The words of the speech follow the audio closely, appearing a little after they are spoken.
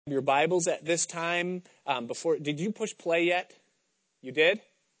Your Bibles at this time. Did you push play yet? You did?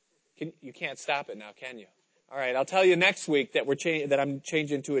 You can't stop it now, can you? All right, I'll tell you next week that I'm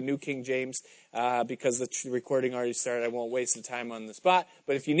changing to a New King James because the recording already started. I won't waste the time on the spot.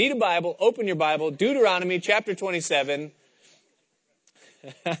 But if you need a Bible, open your Bible, Deuteronomy chapter 27.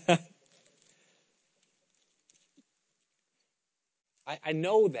 I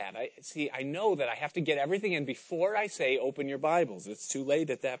know that. I know that I have to get everything in before I say open your Bibles. It's too late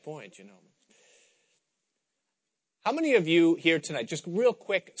at that point, you know. How many of you here tonight, just real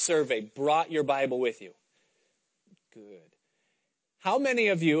quick survey, brought your Bible with you? Good. How many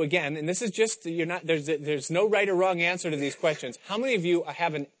of you, again, and this is just, there's no right or wrong answer to these questions. How many of you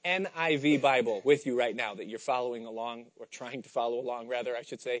have an NIV Bible with you right now that you're following along, or trying to follow along, rather, I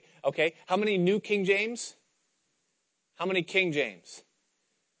should say? Okay. How many New King James? How many King James?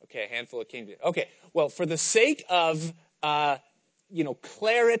 Okay, a handful of King James. Okay, well, for the sake of,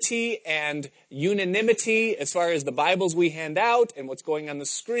 clarity and unanimity as far as the Bibles we hand out and what's going on the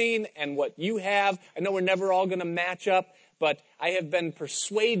screen and what you have, I know we're never all going to match up, but I have been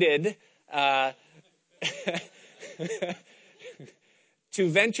persuaded to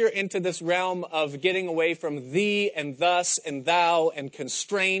venture into this realm of getting away from thee and thus and thou and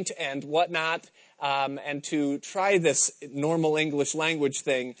constraint and whatnot, and to try this normal English language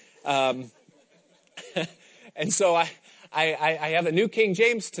thing. And so I have a New King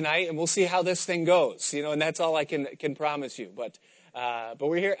James tonight, and we'll see how this thing goes. And that's all I can promise you. But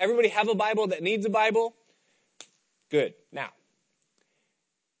we're here. Everybody have a Bible that needs a Bible? Good. Now,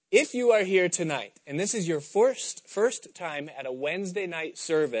 if you are here tonight, and this is your first time at a Wednesday night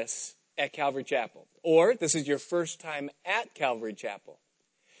service at Calvary Chapel, or this is your first time at Calvary Chapel,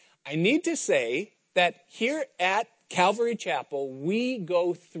 I need to say that here at Calvary Chapel, we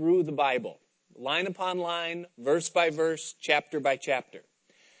go through the Bible, line upon line, verse by verse, chapter by chapter.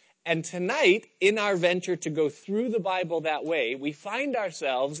 And tonight, in our venture to go through the Bible that way, we find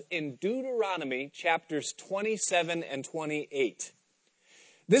ourselves in Deuteronomy chapters 27 and 28.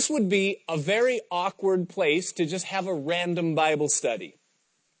 This would be a very awkward place to just have a random Bible study.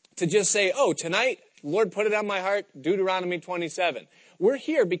 To just say, tonight, Lord put it on my heart, Deuteronomy 27. We're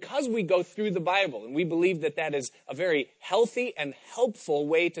here because we go through the Bible, and we believe that that is a very healthy and helpful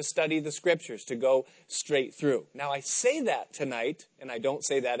way to study the Scriptures, to go straight through. Now, I say that tonight, and I don't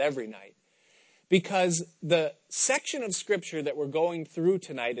say that every night, because the section of Scripture that we're going through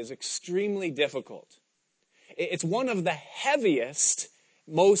tonight is extremely difficult. It's one of the heaviest,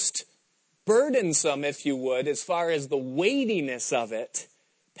 most burdensome, if you would, as far as the weightiness of it,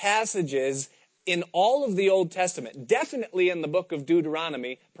 passages in all of the Old Testament, definitely in the book of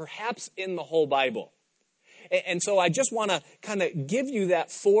Deuteronomy, perhaps in the whole Bible. And so I just want to kind of give you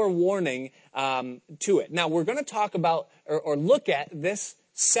that forewarning to it. Now, we're going to talk about or look at this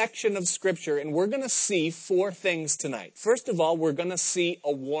section of Scripture, and we're going to see four things tonight. First of all, we're going to see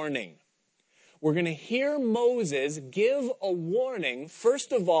a warning. We're going to hear Moses give a warning,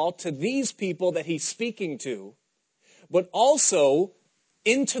 first of all, to these people that he's speaking to, but also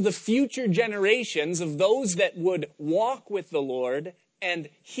into the future generations of those that would walk with the Lord and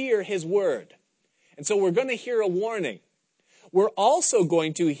hear his word. And so we're going to hear a warning. We're also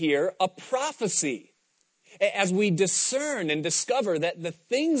going to hear a prophecy as we discern and discover that the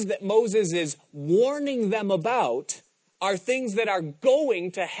things that Moses is warning them about are things that are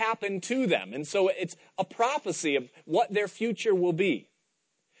going to happen to them. And so it's a prophecy of what their future will be.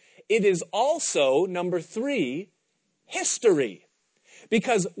 It is also, number 3, history.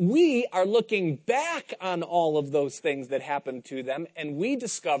 Because we are looking back on all of those things that happened to them, and we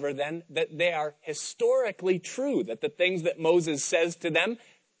discover then that they are historically true, that the things that Moses says to them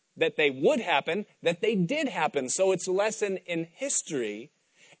that they would happen, that they did happen. So it's a lesson in history.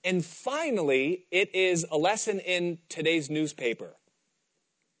 And finally, it is a lesson in today's newspaper.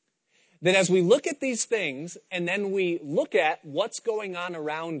 That as we look at these things, and then we look at what's going on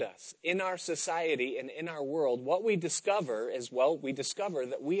around us in our society and in our world, what we discover is, we discover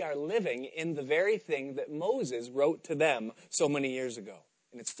that we are living in the very thing that Moses wrote to them so many years ago.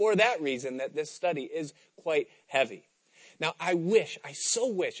 And it's for that reason that this study is quite heavy. Now, I so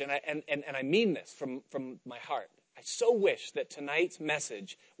wish, and I mean this from my heart, I so wish that tonight's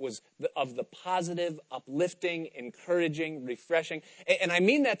message was of the positive, uplifting, encouraging, refreshing. And I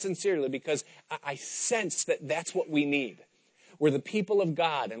mean that sincerely because I sense that that's what we need. We're the people of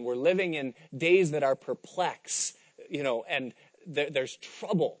God, and we're living in days that are perplexed, and there's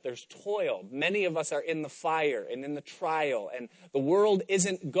trouble, there's toil. Many of us are in the fire and in the trial, and the world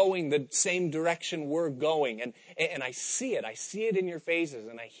isn't going the same direction we're going. And I see it in your faces,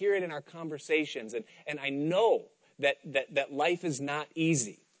 and I hear it in our conversations, and I know that life is not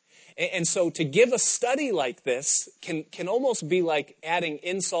easy. And so to give a study like this can almost be like adding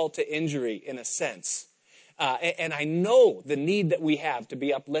insult to injury in a sense. And I know the need that we have to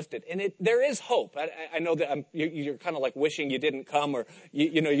be uplifted. And there is hope. I know that you're kind of like wishing you didn't come, or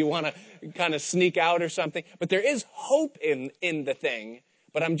you want to kind of sneak out or something. But there is hope in the thing.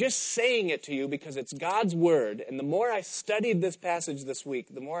 But I'm just saying it to you because it's God's word. And the more I studied this passage this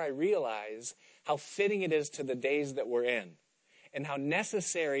week, the more I realize how fitting it is to the days that we're in. And how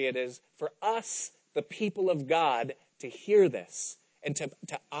necessary it is for us, the people of God, to hear this. And to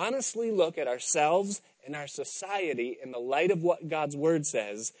honestly look at ourselves and our society in the light of what God's word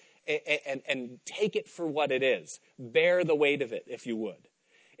says, and take it for what it is. Bear the weight of it, if you would.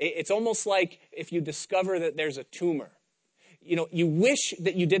 It's almost like if you discover that there's a tumor. You wish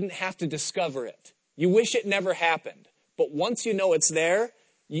that you didn't have to discover it. You wish it never happened. But once you know it's there,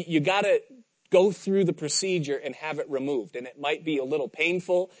 you got to go through the procedure and have it removed. And it might be a little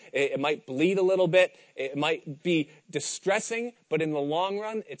painful. It might bleed a little bit. It might be distressing. But in the long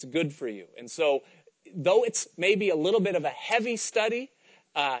run, it's good for you. And so, though it's maybe a little bit of a heavy study,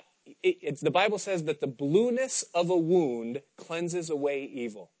 the Bible says that the blueness of a wound cleanses away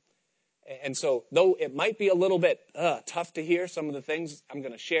evil. And so, though it might be a little bit tough to hear some of the things I'm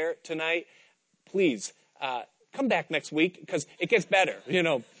going to share tonight, please come back next week because it gets better,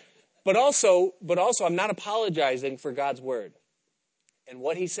 But also, I'm not apologizing for God's word. And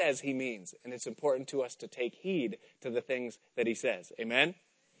what he says, he means. And it's important to us to take heed to the things that he says. Amen?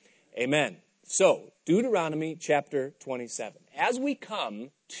 Amen. So, Deuteronomy chapter 27. As we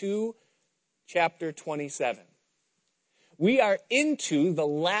come to chapter 27, we are into the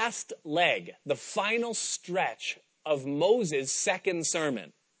last leg, the final stretch of Moses' second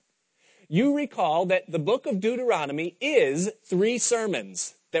sermon. You recall that the book of Deuteronomy is 3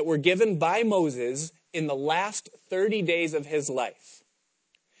 sermons that were given by Moses in the last 30 days of his life.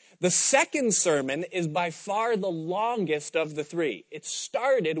 The second sermon is by far the longest of the 3. It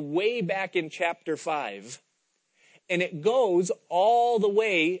started way back in chapter 5, and it goes all the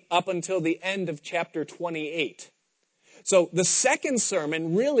way up until the end of chapter 28. So the second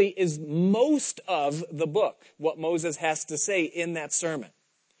sermon really is most of the book, what Moses has to say in that sermon.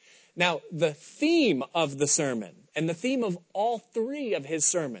 Now, the theme of the sermon, and the theme of all 3 of his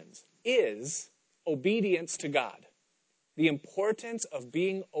sermons, is obedience to God. The importance of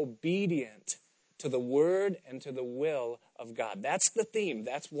being obedient to the word and to the will of God. That's the theme.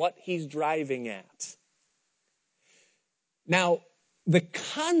 That's what he's driving at. Now, the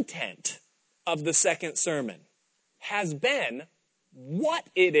content of the second sermon has been what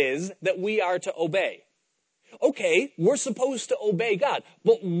it is that we are to obey. Okay, we're supposed to obey God,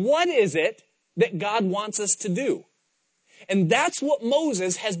 but what is it that God wants us to do? And that's what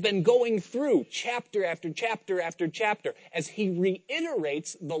Moses has been going through chapter after chapter after chapter as he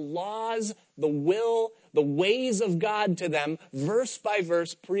reiterates the laws, the will, the ways of God to them, verse by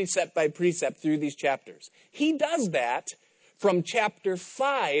verse, precept by precept through these chapters. He does that from chapter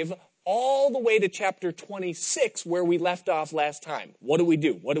 5 all the way to chapter 26 where we left off last time. What do we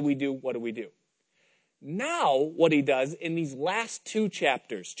do? What do we do? What do we do? Now, what he does in these last 2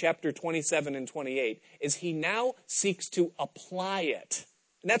 chapters, chapter 27 and 28, is he now seeks to apply it.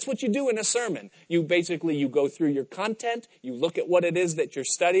 And that's what you do in a sermon. You go through your content, you look at what it is that you're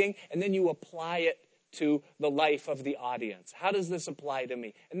studying, and then you apply it to the life of the audience. How does this apply to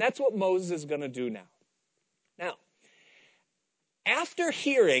me? And that's what Moses is going to do now. Now, after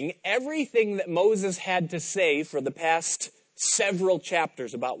hearing everything that Moses had to say for the past several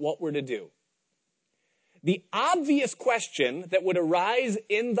chapters about what we're to do, the obvious question that would arise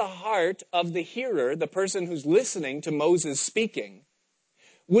in the heart of the hearer, the person who's listening to Moses speaking,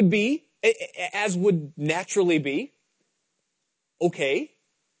 would be, as would naturally be, okay,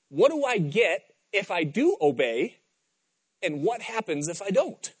 what do I get if I do obey, and what happens if I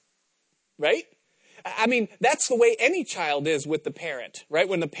don't? Right? I mean, that's the way any child is with the parent, right?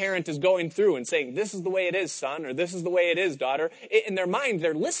 When the parent is going through and saying, this is the way it is, son, or this is the way it is, daughter. In their mind,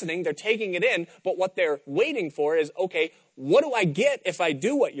 they're listening, they're taking it in, but what they're waiting for is, okay, what do I get if I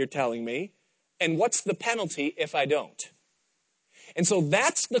do what you're telling me? And what's the penalty if I don't? And so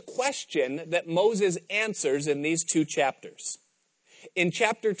that's the question that Moses answers in these 2 chapters. In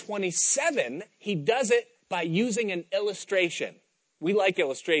chapter 27, he does it by using an illustration. We like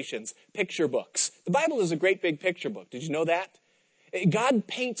illustrations, picture books. The Bible is a great big picture book. Did you know that? God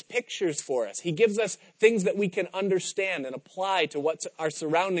paints pictures for us. He gives us things that we can understand and apply to what our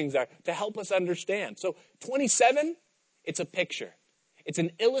surroundings are to help us understand. So 27, it's a picture. It's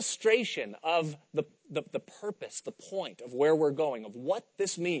an illustration of the purpose, the point of where we're going, of what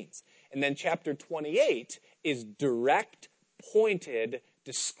this means. And then chapter 28 is direct, pointed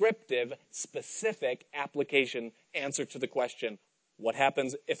descriptive, specific application answer to the question, what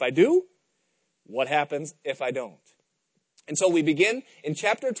happens if I do? What happens if I don't? And so we begin in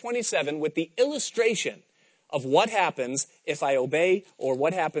chapter 27 with the illustration of what happens if I obey or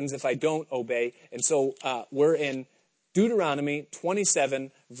what happens if I don't obey. And so we're in Deuteronomy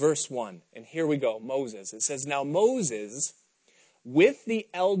 27, verse 1. And here we go, Moses. It says, "Now Moses, with the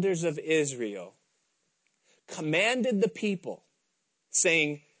elders of Israel, commanded the people,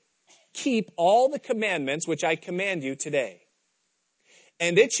 saying, keep all the commandments which I command you today.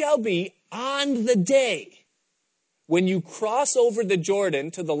 And it shall be on the day when you cross over the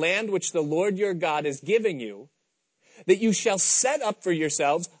Jordan to the land which the Lord your God is giving you, that you shall set up for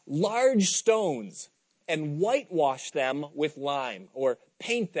yourselves large stones and whitewash them with lime," or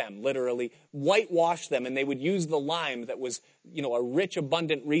paint them, literally, whitewash them. And they would use the lime that was, a rich,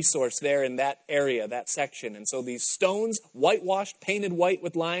 abundant resource there in that area, that section. And so these stones, whitewashed, painted white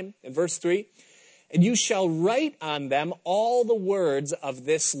with lime, in verse 3, "And you shall write on them all the words of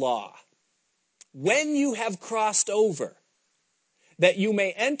this law, when you have crossed over, that you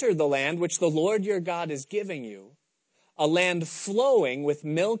may enter the land which the Lord your God is giving you, a land flowing with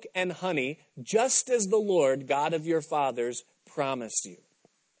milk and honey, just as the Lord God of your fathers promised you.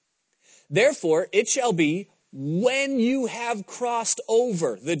 Therefore, it shall be when you have crossed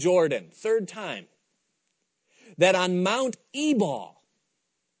over the Jordan," third time, "that on Mount Ebal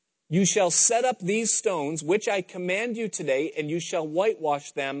you shall set up these stones, which I command you today, and you shall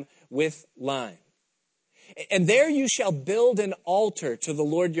whitewash them with lime. And there you shall build an altar to the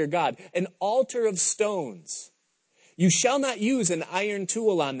Lord your God, an altar of stones. You shall not use an iron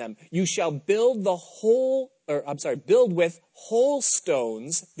tool on them. You shall build build with whole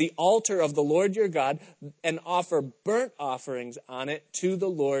stones the altar of the Lord your God, and offer burnt offerings on it to the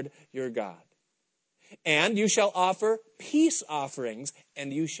Lord your God. And you shall offer peace offerings,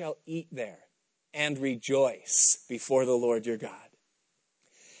 and you shall eat there and rejoice before the Lord your God.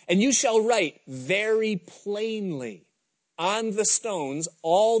 And you shall write very plainly on the stones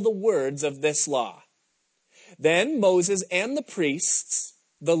all the words of this law." Then Moses and the priests,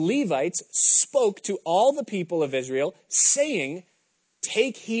 the Levites, spoke to all the people of Israel, saying,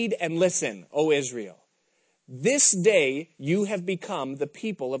 "Take heed and listen, O Israel. This day you have become the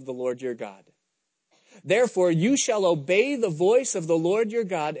people of the Lord your God. Therefore you shall obey the voice of the Lord your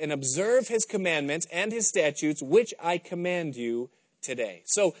God and observe his commandments and his statutes, which I command you today."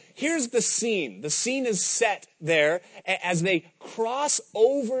 So here's the scene. The scene is set there as they cross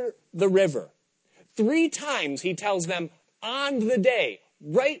over the river. 3 times he tells them, on the day,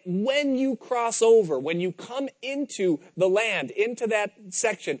 right when you cross over, when you come into the land, into that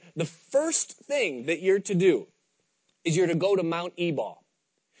section, the first thing that you're to do is you're to go to Mount Ebal,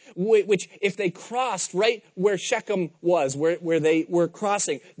 which if they crossed right where Shechem was, where they were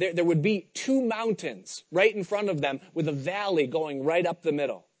crossing, there would be 2 mountains right in front of them with a valley going right up the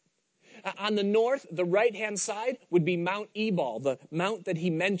middle. On the north, the right-hand side would be Mount Ebal, the mount that he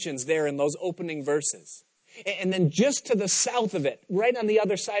mentions there in those opening verses. And then just to the south of it, right on the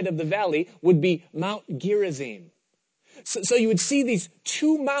other side of the valley, would be Mount Gerizim. So you would see these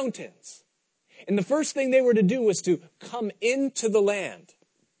 2 mountains. And the first thing they were to do was to come into the land.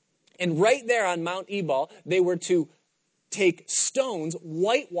 And right there on Mount Ebal, they were to take stones,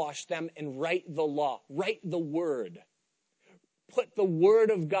 whitewash them, and write the law, write the word. Put the word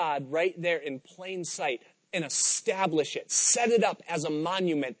of God right there in plain sight and establish it. Set it up as a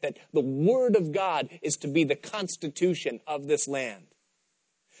monument that the word of God is to be the constitution of this land.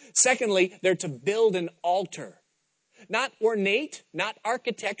 Secondly, they're to build an altar. Not ornate, not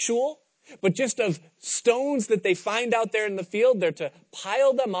architectural, but just of stones that they find out there in the field. They're to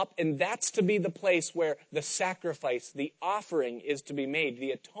pile them up, and that's to be the place where the sacrifice, the offering is to be made,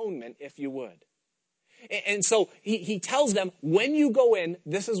 the atonement, if you would. And so he tells them, when you go in,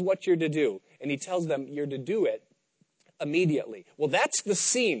 this is what you're to do. And he tells them you're to do it immediately. Well, that's the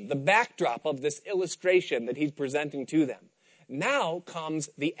scene, the backdrop of this illustration that he's presenting to them. Now comes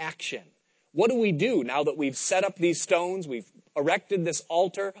the action. What do we do now that we've set up these stones, we've erected this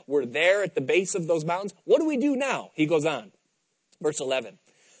altar, we're there at the base of those mountains? What do we do now? He goes on, verse 11.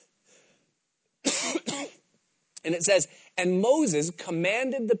 And it says, "And Moses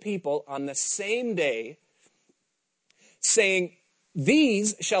commanded the people on the same day, saying,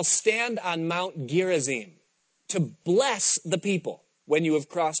 these shall stand on Mount Gerizim to bless the people when you have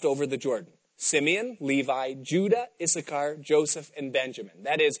crossed over the Jordan. Simeon, Levi, Judah, Issachar, Joseph, and Benjamin."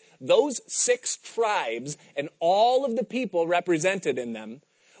 That is, those 6 tribes and all of the people represented in them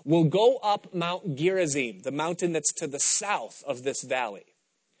will go up Mount Gerizim, the mountain that's to the south of this valley.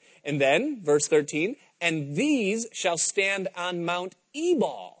 And then, verse 13, and these shall stand on Mount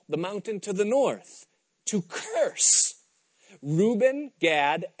Ebal, the mountain to the north, to curse Reuben,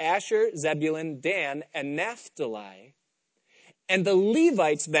 Gad, Asher, Zebulun, Dan, and Naphtali. And the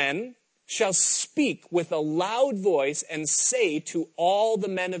Levites then shall speak with a loud voice and say to all the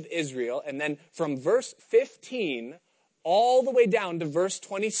men of Israel, and then from verse 15 all the way down to verse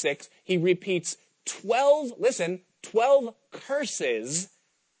 26, he repeats 12 curses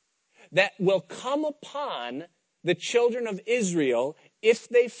that will come upon the children of Israel if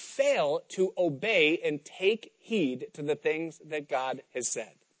they fail to obey and take heed to the things that God has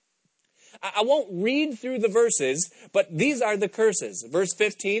said. I won't read through the verses, but these are the curses. Verse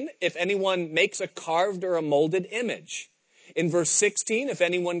 15, if anyone makes a carved or a molded image. In verse 16, if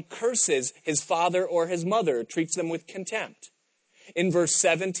anyone curses his father or his mother, treats them with contempt. In verse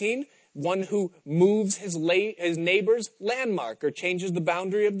 17, one who moves his neighbor's landmark or changes the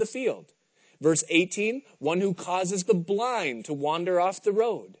boundary of the field. Verse 18, one who causes the blind to wander off the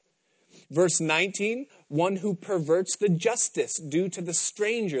road. Verse 19, one who perverts the justice due to the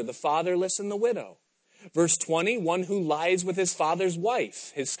stranger, the fatherless, and the widow. Verse 20, one who lies with his father's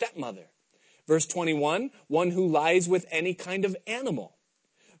wife, his stepmother. Verse 21, one who lies with any kind of animal.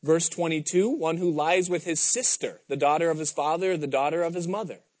 Verse 22, one who lies with his sister, the daughter of his father, the daughter of his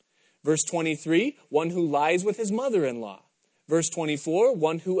mother. Verse 23, one who lies with his mother-in-law. Verse 24,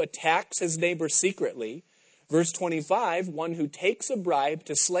 one who attacks his neighbor secretly. Verse 25, one who takes a bribe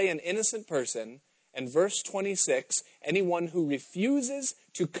to slay an innocent person. And verse 26, anyone who refuses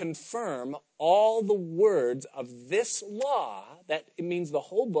to confirm all the words of this law, that it means the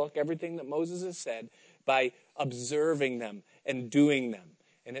whole book, everything that Moses has said, by observing them and doing them.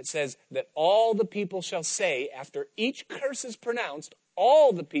 And it says that all the people shall say, after each curse is pronounced,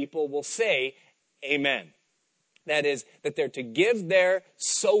 all the people will say, Amen. That is, that they're to give their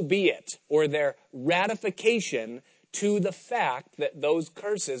so be it, or their ratification to the fact that those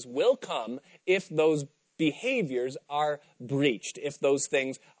curses will come if those behaviors are breached, if those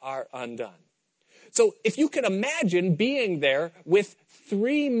things are undone. So if you can imagine being there with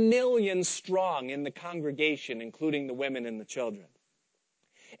 3 million strong in the congregation, including the women and the children,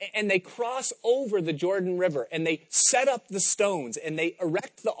 and they cross over the Jordan River, and they set up the stones, and they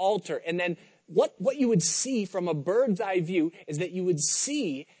erect the altar, and then what you would see from a bird's eye view is that you would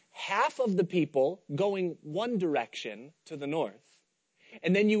see half of the people going one direction to the north,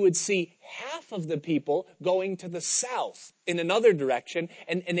 and then you would see half of the people going to the south in another direction,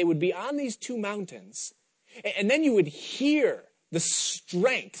 and they would be on these two mountains. And then you would hear the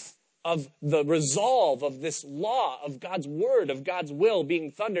strength of the resolve of this law, of God's word, of God's will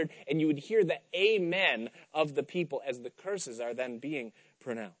being thundered, and you would hear the amen of the people as the curses are then being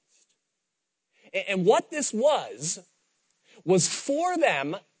pronounced. And what this was for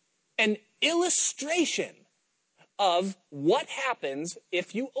them an illustration of what happens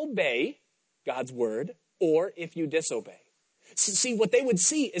if you obey God's word or if you disobey. See, what they would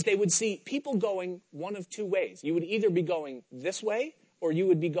see is they would see people going one of two ways. You would either be going this way or you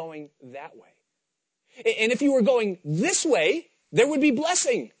would be going that way. And if you were going this way, there would be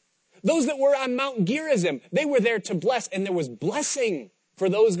blessing. Those that were on Mount Gerizim, they were there to bless, and there was blessing for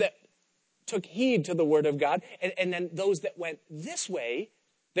those that took heed to the word of God. And then those that went this way,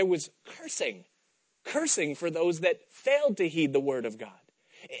 there was cursing. Cursing for those that failed to heed the word of God.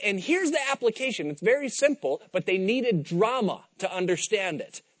 And here's the application. It's very simple, but they needed drama to understand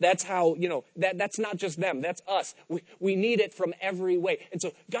it. That's how, that's not just them. That's us. We need it from every way. And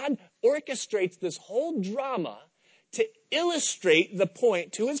so God orchestrates this whole drama to illustrate the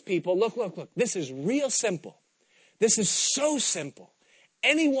point to his people. Look. This is real simple. This is so simple.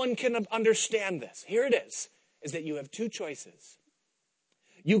 Anyone can understand this. Here it is that you have two choices.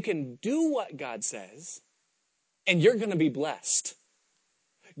 You can do what God says, and you're going to be blessed.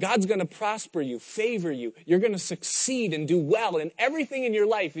 God's going to prosper you, favor you. You're going to succeed and do well, and everything in your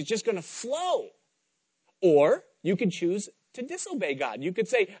life is just going to flow. Or you could choose to disobey God. You could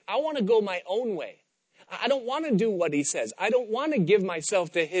say, I want to go my own way. I don't want to do what he says. I don't want to give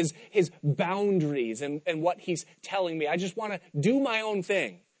myself to his boundaries and what he's telling me. I just want to do my own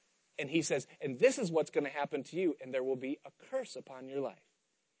thing. And he says, and this is what's going to happen to you, and there will be a curse upon your life.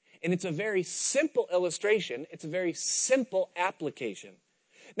 And it's a very simple illustration. It's a very simple application.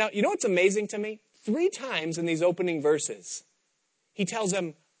 Now, you know what's amazing to me? 3 times in these opening verses, he tells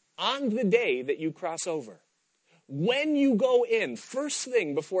them, on the day that you cross over, when you go in, first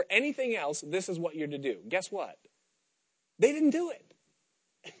thing before anything else, this is what you're to do. Guess what? They didn't do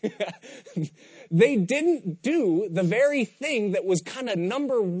it. They didn't do the very thing that was kind of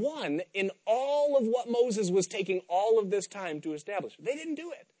number one in all of what Moses was taking all of this time to establish. They didn't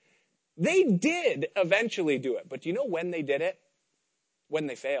do it. They did eventually do it. But do you know when they did it? When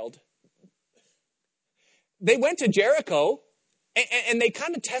they failed. They went to Jericho and they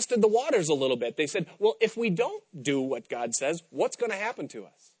kind of tested the waters a little bit. They said, well, if we don't do what God says, what's going to happen to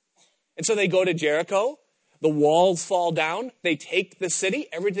us? And so they go to Jericho. The walls fall down. They take the city.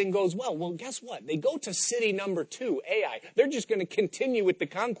 Everything goes well. Well, guess what? They go to city number 2, Ai. They're just going to continue with the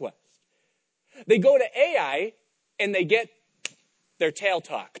conquest. They go to Ai and they get their tail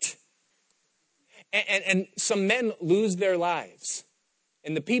tucked. And some men lose their lives.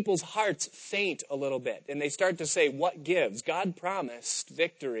 And the people's hearts faint a little bit. And they start to say, what gives? God promised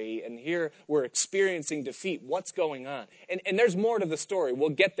victory, and here we're experiencing defeat. What's going on? And there's more to the story. We'll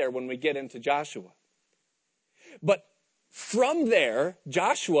get there when we get into Joshua. But from there,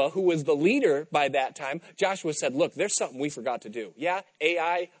 Joshua, who was the leader by that time, Joshua said, look, there's something we forgot to do. Yeah,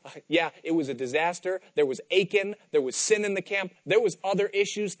 Ai, yeah, it was a disaster. There was Achan. There was sin in the camp. There was other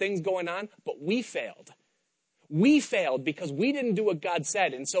issues, things going on, but we failed. We failed because we didn't do what God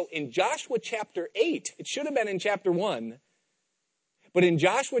said. And so in Joshua chapter 8, it should have been in chapter 1, but in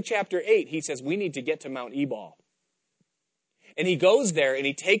Joshua chapter 8, he says we need to get to Mount Ebal. And he goes there and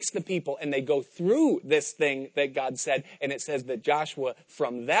he takes the people and they go through this thing that God said. And it says that Joshua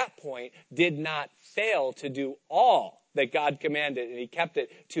from that point did not fail to do all that God commanded. And he kept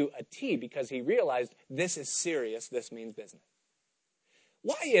it to a T because he realized this is serious. This means business.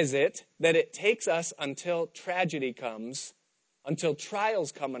 Why is it that it takes us until tragedy comes, until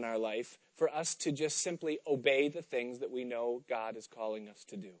trials come in our life, for us to just simply obey the things that we know God is calling us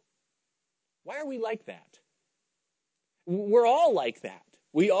to do? Why are we like that? We're all like that.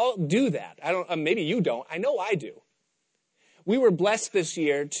 We all do that. Maybe you don't. I know I do. We were blessed this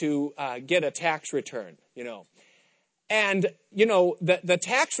year to get a tax return, And, the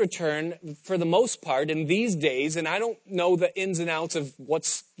tax return, for the most part, in these days, and I don't know the ins and outs of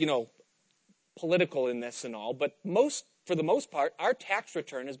what's, political in this and all, but for the most part, our tax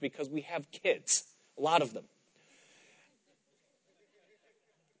return is because we have kids, a lot of them.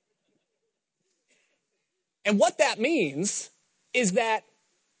 And what that means is that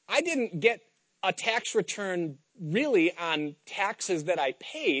I didn't get a tax return really on taxes that I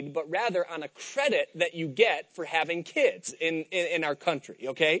paid, but rather on a credit that you get for having kids in our country,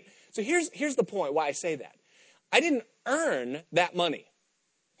 okay? So here's the point why I say that. I didn't earn that money.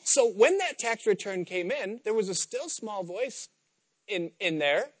 So when that tax return came in, there was a still small voice in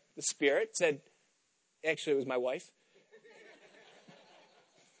there. The Spirit said, actually it was my wife.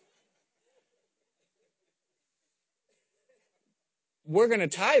 We're going to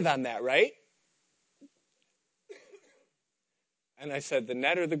tithe on that, right? And I said, the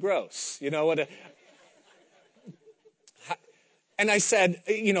net or the gross? And I said,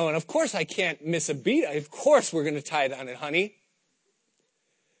 and of course I can't miss a beat. Of course we're going to tithe on it, honey.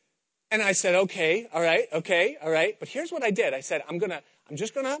 And I said, okay, all right. But here's what I did. I said, I'm going to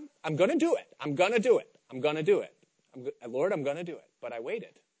do it. I'm going to do it. Lord, I'm going to do it. But I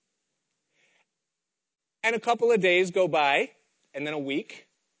waited. And a couple of days go by, and then a week,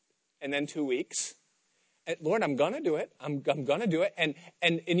 and then 2 weeks. And Lord, I'm going to do it. I'm going to do it. And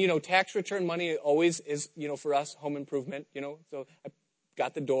tax return money always is, for us, home improvement, So I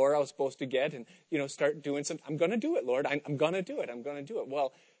got the door I was supposed to get and, start doing something. I'm going to do it, Lord. I'm going to do it. I'm going to do it.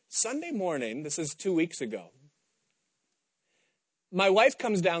 Well, Sunday morning, this is 2 weeks ago, my wife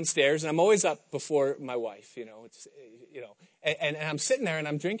comes downstairs, and I'm always up before my wife, and I'm sitting there and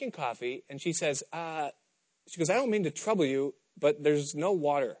I'm drinking coffee, and she says, I don't mean to trouble you, but there's no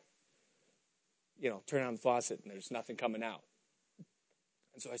water. Turn on the faucet and there's nothing coming out.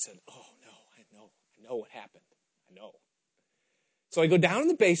 And so I said, oh no, I know what happened. I know. So I go down in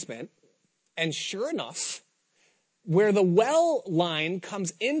the basement, and sure enough, where the well line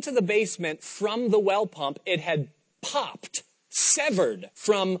comes into the basement from the well pump, it had popped, severed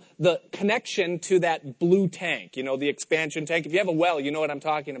from the connection to that blue tank, the expansion tank. If you have a well, you know what I'm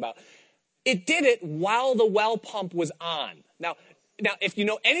talking about. It did it while the well pump was on. Now, if you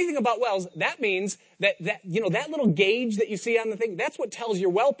know anything about wells, that means that little gauge that you see on the thing, that's what tells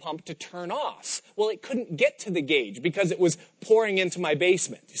your well pump to turn off. Well, it couldn't get to the gauge because it was pouring into my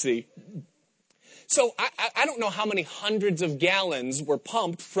basement, you see. So I don't know how many hundreds of gallons were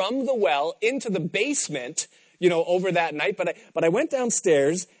pumped from the well into the basement, over that night. But I went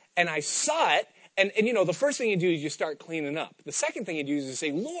downstairs and I saw it. And the first thing you do is you start cleaning up. The second thing you do is you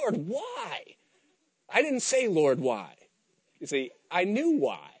say, Lord, why? I didn't say, Lord, why? You see, I knew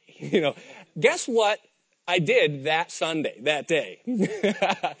why. Guess what I did that Sunday, that day?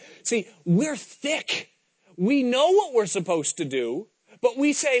 See, we're thick. We know what we're supposed to do, but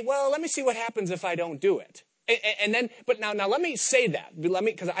we say, well, let me see what happens if I don't do it. And then, but now let me say that.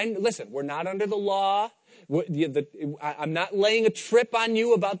 Because listen, we're not under the law. I'm not laying a trip on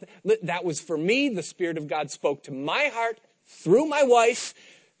you about that. Was for me. The Spirit of God spoke to my heart through my wife.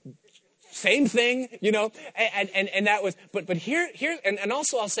 Same thing, and that was, but here, and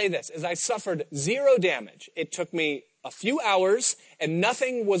also I'll say this, is I suffered zero damage. It took me a few hours and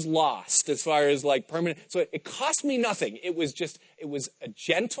nothing was lost as far as like permanent. So it cost me nothing. It was a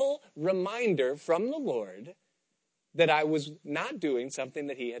gentle reminder from the Lord that I was not doing something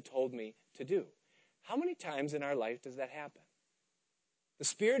that he had told me to do. How many times in our life does that happen? The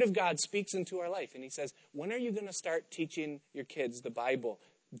Spirit of God speaks into our life and he says, when are you going to start teaching your kids the Bible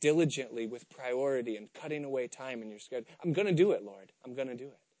diligently with priority and cutting away time in your schedule? I'm going to do it, Lord. I'm going to do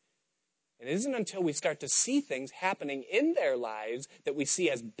it. And it isn't until we start to see things happening in their lives that we see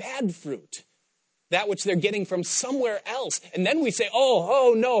as bad fruit, that which they're getting from somewhere else. And then we say,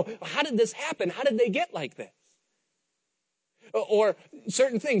 oh no, how did this happen? How did they get like this? Or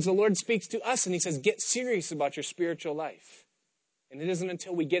certain things, the Lord speaks to us and he says, get serious about your spiritual life. And it isn't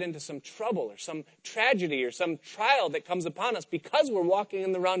until we get into some trouble or some tragedy or some trial that comes upon us because we're walking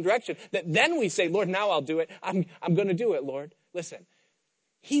in the wrong direction that then we say, Lord, now I'll do it. I'm going to do it, Lord. Listen,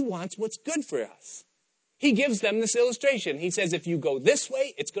 he wants what's good for us. He gives them this illustration. He says, if you go this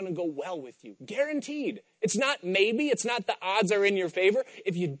way, it's going to go well with you. Guaranteed. It's not maybe. It's not the odds are in your favor.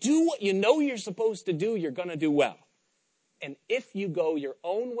 If you do what you know you're supposed to do, you're going to do well. And if you go your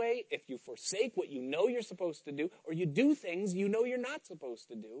own way, if you forsake what you know you're supposed to do, or you do things you know you're not supposed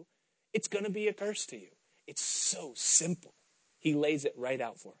to do, it's going to be a curse to you. It's so simple. He lays it right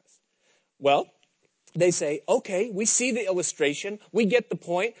out for us. Well, they say, okay, we see the illustration. We get the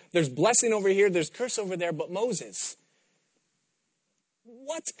point. There's blessing over here. There's curse over there. But Moses,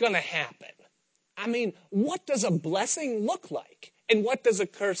 what's going to happen? I mean, what does a blessing look like? And what does a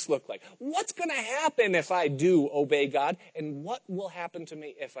curse look like? What's going to happen if I do obey God? And what will happen to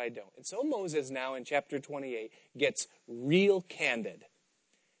me if I don't? And so Moses now in chapter 28 gets real candid.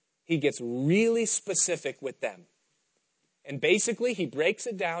 He gets really specific with them. And basically he breaks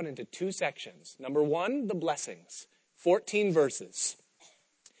it down into two sections. Number one, the blessings. 14 verses.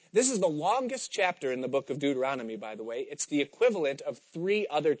 This is the longest chapter in the book of Deuteronomy, by the way. It's the equivalent of 3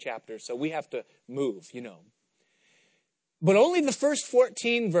 other chapters, so we have to move, But only the first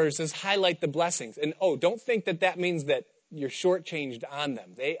 14 verses highlight the blessings. And don't think that means that you're shortchanged on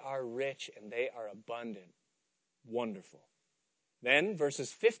them. They are rich and they are abundant. Wonderful. Then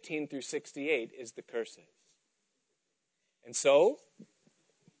verses 15 through 68 is the curses. And so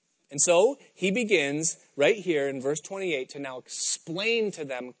he begins right here in verse 28 to now explain to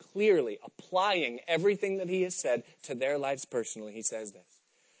them clearly, applying everything that he has said to their lives personally. He says this.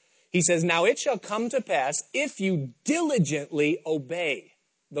 He says, now it shall come to pass if you diligently obey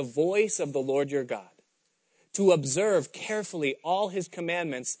the voice of the Lord your God, to observe carefully all his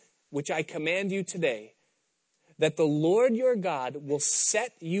commandments, which I command you today, that the Lord your God will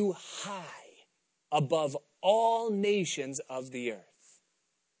set you high above all nations of the earth.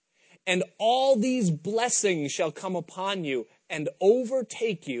 And all these blessings shall come upon you and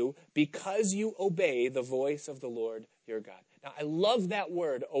overtake you because you obey the voice of the Lord your God. Now, I love that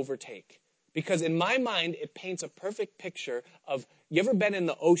word, overtake, because in my mind, it paints a perfect picture of, you ever been in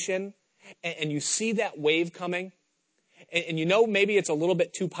the ocean and you see that wave coming? And maybe it's a little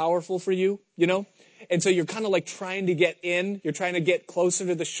bit too powerful for you, And so you're kind of like trying to get in. You're trying to get closer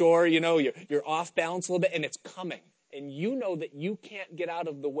to the shore, You're off balance a little bit, and it's coming. And you know that you can't get out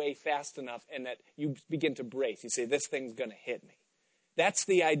of the way fast enough and that you begin to brace. You say, this thing's going to hit me. That's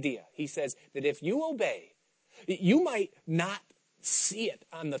the idea. He says that if you obey, you might not see it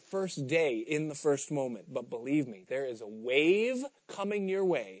on the first day in the first moment, but believe me, there is a wave coming your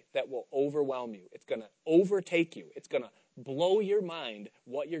way that will overwhelm you. It's going to overtake you. It's going to blow your mind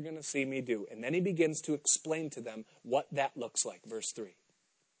what you're going to see me do. And then he begins to explain to them what that looks like. Verse 3.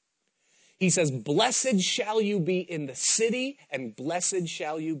 He says, blessed shall you be in the city, and blessed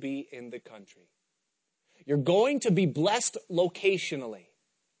shall you be in the country. You're going to be blessed locationally.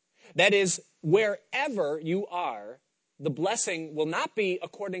 That is, wherever you are, the blessing will not be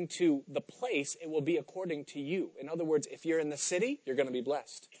according to the place, it will be according to you. In other words, if you're in the city, you're going to be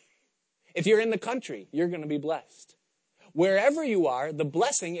blessed. If you're in the country, you're going to be blessed. Wherever you are, the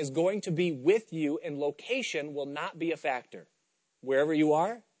blessing is going to be with you, and location will not be a factor. Wherever you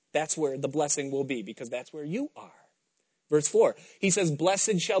are, that's where the blessing will be, because that's where you are. Verse 4, he says,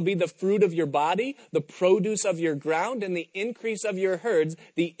 blessed shall be the fruit of your body, the produce of your ground, and the increase of your herds,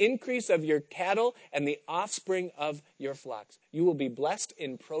 the increase of your cattle, and the offspring of your flocks. You will be blessed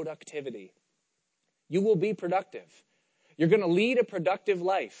in productivity. You will be productive. You're going to lead a productive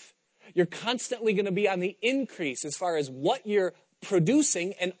life. You're constantly going to be on the increase as far as what you're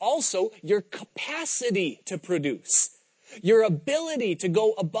producing and also your capacity to produce. Your ability to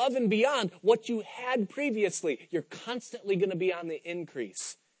go above and beyond what you had previously. You're constantly going to be on the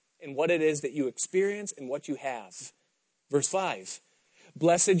increase in what it is that you experience and what you have. Verse 5,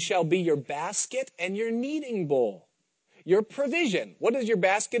 blessed shall be your basket and your kneading bowl. Your provision. What is your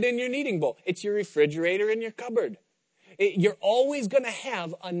basket and your kneading bowl? It's your refrigerator and your cupboard. You're always going to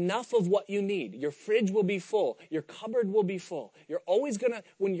have enough of what you need. Your fridge will be full. Your cupboard will be full. You're always going to,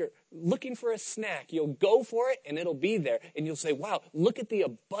 when you're looking for a snack, you'll go for it and it'll be there. And you'll say, wow, look at the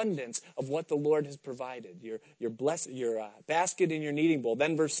abundance of what the Lord has provided. Your basket and your kneading bowl.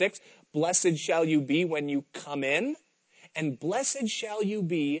 Then verse 6, blessed shall you be when you come in, and blessed shall you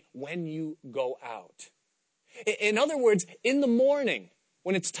be when you go out. In other words, in the morning,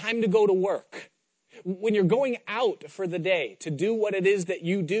 when it's time to go to work, when you're going out for the day to do what it is that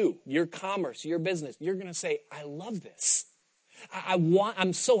you do, your commerce, your business, you're going to say, I love this.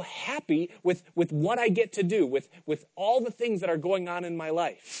 I'm so happy with what I get to do, with all the things that are going on in my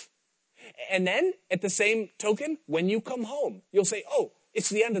life. And then, at the same token, when you come home, you'll say, oh, it's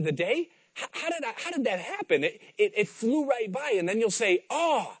the end of the day? How did that happen? It flew right by, and then you'll say,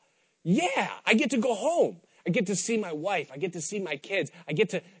 oh, yeah, I get to go home. I get to see my wife. I get to see my kids. I get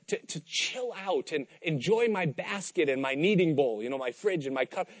to chill out and enjoy my basket and my kneading bowl, my fridge and my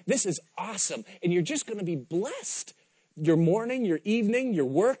cup. This is awesome. And you're just going to be blessed. Your morning, your evening, your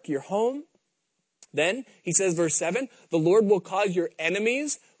work, your home. Then, he says, verse 7, the Lord will cause your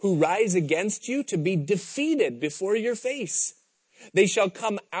enemies who rise against you to be defeated before your face. They shall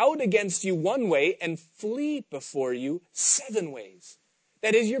come out against you one way and flee before you 7 ways.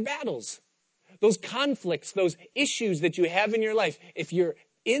 That is your battles. Those conflicts, those issues that you have in your life, if you're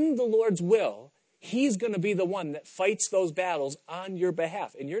in the Lord's will, He's going to be the one that fights those battles on your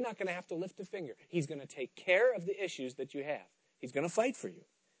behalf. And you're not going to have to lift a finger. He's going to take care of the issues that you have. He's going to fight for you.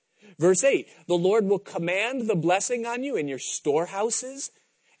 Verse 8, the Lord will command the blessing on you in your storehouses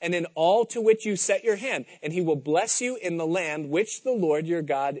and in all to which you set your hand. And He will bless you in the land which the Lord your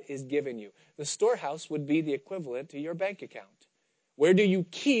God is giving you. The storehouse would be the equivalent to your bank account. Where do you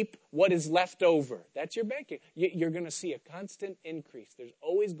keep what is left over? That's your banking. You're going to see a constant increase. There's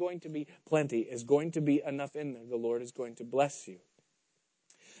always going to be plenty. There's going to be enough in there. The Lord is going to bless you.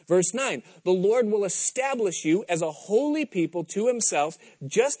 Verse 9, the Lord will establish you as a holy people to Himself,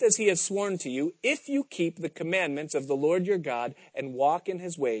 just as He has sworn to you, if you keep the commandments of the Lord your God and walk in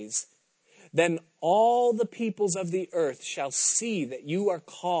His ways. Then all the peoples of the earth shall see that you are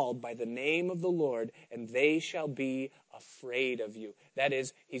called by the name of the Lord, and they shall be afraid of you. That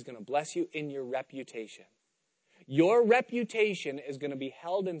is, He's going to bless you in your reputation. Your reputation is going to be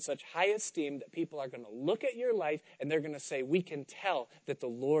held in such high esteem that people are going to look at your life and they're going to say, we can tell that the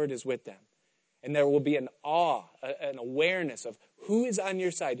Lord is with them. And there will be an awe, an awareness of who is on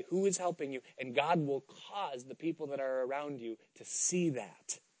your side, who is helping you, and God will cause the people that are around you to see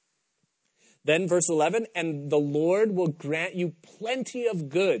that. Then verse 11, and the Lord will grant you plenty of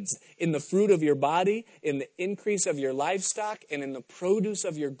goods in the fruit of your body, in the increase of your livestock, and in the produce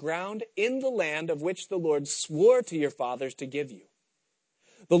of your ground, in the land of which the Lord swore to your fathers to give you.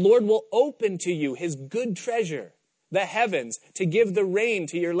 The Lord will open to you His good treasure, the heavens, to give the rain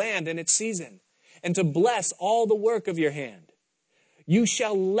to your land in its season, and to bless all the work of your hand. You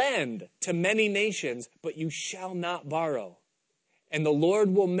shall lend to many nations, but you shall not borrow. And the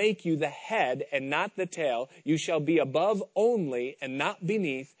Lord will make you the head and not the tail. You shall be above only and not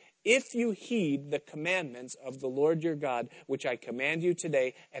beneath, if you heed the commandments of the Lord your God, which I command you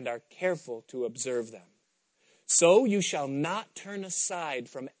today, and are careful to observe them. So you shall not turn aside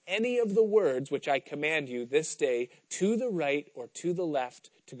from any of the words which I command you this day to the right or to the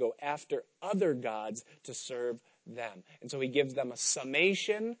left to go after other gods to serve them. And so He gives them a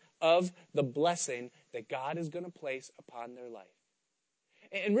summation of the blessing that God is going to place upon their life.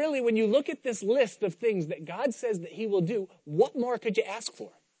 And really, when you look at this list of things that God says that He will do, what more could you ask for?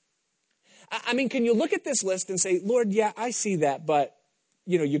 I mean, can you look at this list and say, Lord, yeah, I see that, but,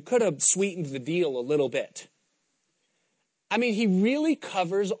 you could have sweetened the deal a little bit. I mean, He really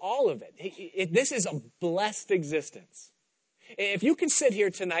covers all of it. This is a blessed existence. If you can sit here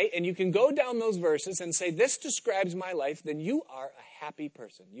tonight and you can go down those verses and say, this describes my life, then you are a happy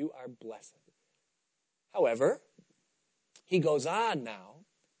person. You are blessed. However, He goes on now,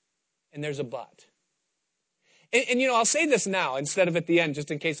 and there's a but. And I'll say this now instead of at the end, just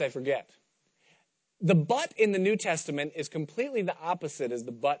in case I forget. The but in the New Testament is completely the opposite as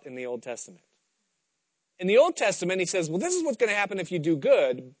the but in the Old Testament. In the Old Testament, He says, well, this is what's going to happen if you do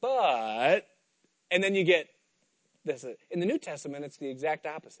good, but, and then you get this. In the New Testament, it's the exact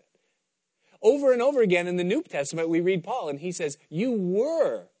opposite. Over and over again in the New Testament, we read Paul, and he says, you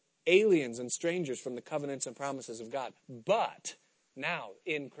were aliens and strangers from the covenants and promises of God, but now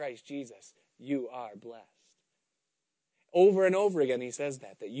in Christ Jesus, you are blessed. Over and over again, he says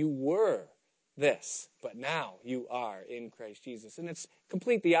that you were this, but now you are in Christ Jesus. And it's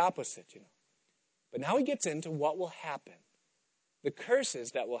complete the opposite, But now he gets into what will happen, the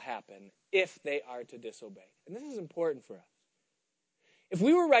curses that will happen if they are to disobey. And this is important for us. If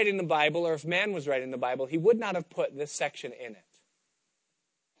we were writing the Bible, or if man was writing the Bible, he would not have put this section in it.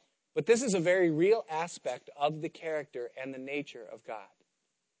 But this is a very real aspect of the character and the nature of God.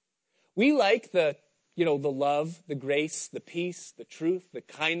 We like the love, the grace, the peace, the truth, the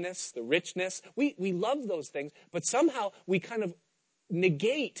kindness, the richness. We love those things, but somehow we kind of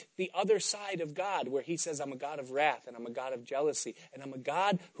negate the other side of God, where he says, I'm a God of wrath, and I'm a God of jealousy, and I'm a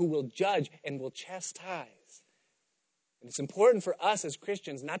God who will judge and will chastise. And it's important for us as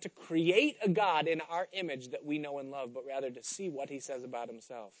Christians not to create a God in our image that we know and love, but rather to see what he says about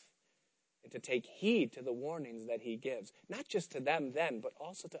himself and to take heed to the warnings that he gives, not just to them then, but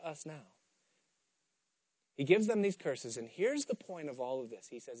also to us now. He gives them these curses, and here's the point of all of this.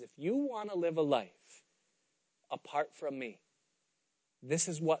 He says, if you want to live a life apart from me, this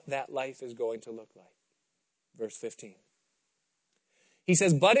is what that life is going to look like. Verse 15. He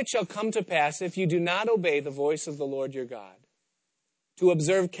says, but it shall come to pass, if you do not obey the voice of the Lord your God, to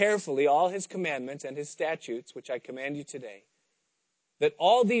observe carefully all his commandments and his statutes, which I command you today, that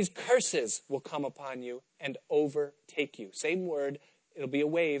all these curses will come upon you and overtake you. Same word, it'll be a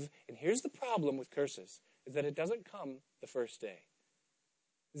wave. And here's the problem with curses, is that it doesn't come the first day.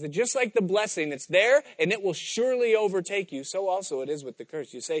 Is that just like the blessing, it's there and it will surely overtake you, so also it is with the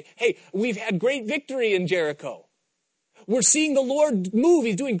curse. You say, hey, we've had great victory in Jericho. We're seeing the Lord move.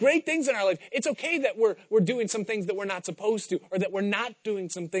 He's doing great things in our life. It's okay that we're doing some things that we're not supposed to, or that we're not doing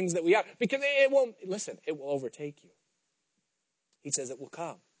some things that we are, because it will overtake you. He says it will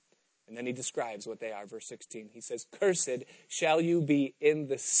come. And then he describes what they are. Verse 16, he says, cursed shall you be in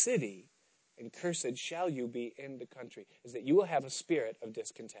the city, and cursed shall you be in the country. Is that you will have a spirit of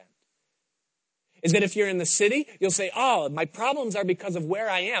discontent. Is that if you're in the city, you'll say, oh, my problems are because of where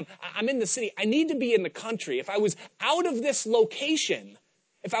I am. I'm in the city. I need to be in the country. If I was out of this location,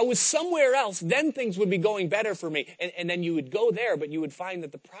 if I was somewhere else, then things would be going better for me. And then you would go there, but you would find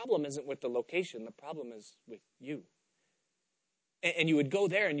that the problem isn't with the location. The problem is with you. And you would go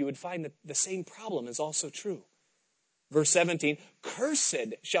there and you would find that the same problem is also true. Verse 17,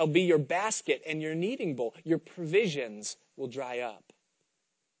 cursed shall be your basket and your kneading bowl. Your provisions will dry up.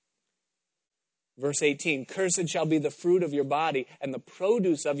 Verse 18, cursed shall be the fruit of your body and the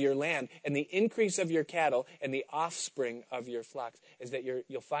produce of your land and the increase of your cattle and the offspring of your flocks. Is that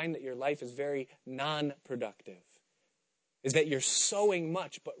you'll find that your life is very non-productive. Is that you're sowing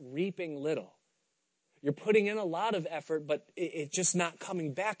much but reaping little. You're putting in a lot of effort, but it's just not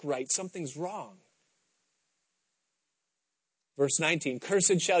coming back right. Something's wrong. Verse 19,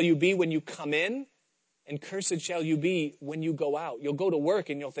 cursed shall you be when you come in, and cursed shall you be when you go out. You'll go to work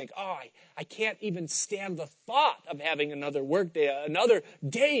and you'll think, oh, I can't even stand the thought of having another work day, another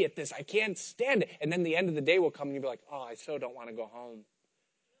day at this. I can't stand it. And then the end of the day will come and you'll be like, oh, I so don't want to go home.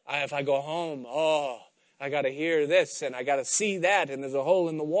 If I go home, I got to hear this and I got to see that, and there's a hole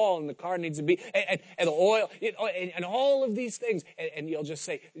in the wall and the car needs to be, and the oil, and all of these things. And you'll just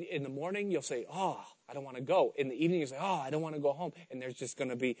say, in the morning, you'll say, oh, I don't want to go. In the evening, you say, oh, I don't want to go home. And there's just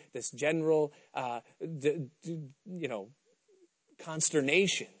going to be this general,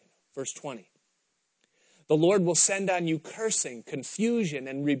 consternation. Verse 20. The Lord will send on you cursing, confusion,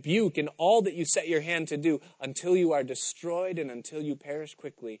 and rebuke in all that you set your hand to do until you are destroyed and until you perish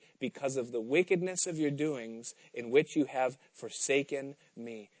quickly because of the wickedness of your doings in which you have forsaken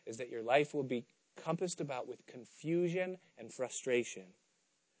me. Is that your life will be compassed about with confusion and frustration.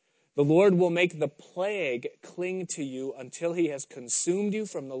 The Lord will make the plague cling to you until he has consumed you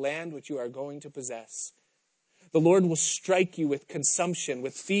from the land which you are going to possess. The Lord will strike you with consumption,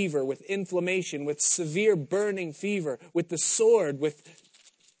 with fever, with inflammation, with severe burning fever, with the sword, with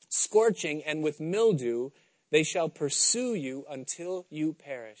scorching, and with mildew. They shall pursue you until you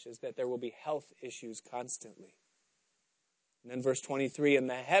perish. Is that there will be health issues constantly. And then verse 23, and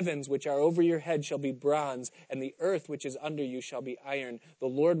the heavens which are over your head shall be bronze, and the earth which is under you shall be iron. The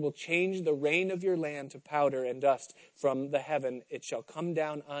Lord will change the rain of your land to powder and dust from the heaven. It shall come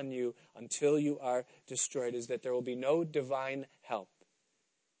down on you until you are destroyed. Is that there will be no divine help.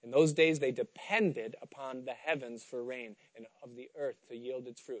 In those days they depended upon the heavens for rain and of the earth to yield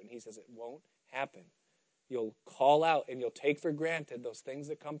its fruit. And he says it won't happen. You'll call out and you'll take for granted those things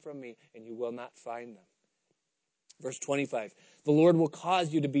that come from me, and you will not find them. Verse 25, the Lord will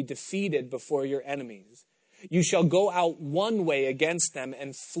cause you to be defeated before your enemies. You shall go out one way against them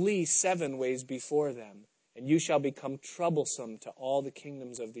and flee 7 ways before them, and you shall become troublesome to all the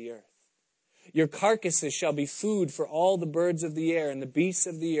kingdoms of the earth. Your carcasses shall be food for all the birds of the air and the beasts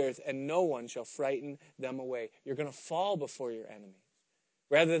of the earth, and no one shall frighten them away. You're going to fall before your enemies.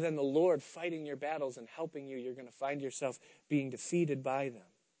 Rather than the Lord fighting your battles and helping you, you're going to find yourself being defeated by them.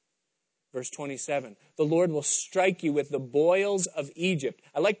 Verse 27, the Lord will strike you with the boils of Egypt.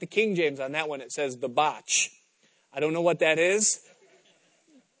 I like the King James on that one. It says the botch. I don't know what that is.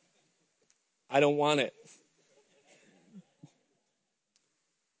 I don't want it.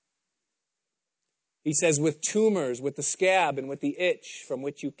 He says with tumors, with the scab, and with the itch from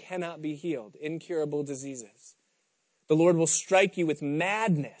which you cannot be healed, incurable diseases. The Lord will strike you with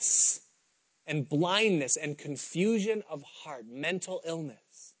madness and blindness and confusion of heart, mental illness.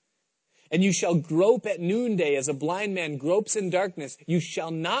 And you shall grope at noonday as a blind man gropes in darkness. You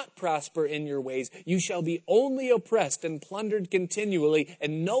shall not prosper in your ways. You shall be only oppressed and plundered continually,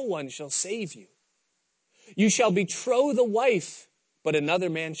 and no one shall save you. You shall betroth a wife, but another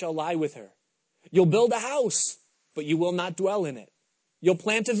man shall lie with her. You'll build a house, but you will not dwell in it. You'll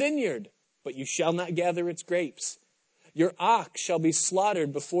plant a vineyard, but you shall not gather its grapes. Your ox shall be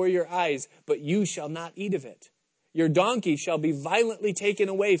slaughtered before your eyes, but you shall not eat of it. Your donkey shall be violently taken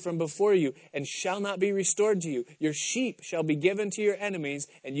away from before you, and shall not be restored to you. Your sheep shall be given to your enemies,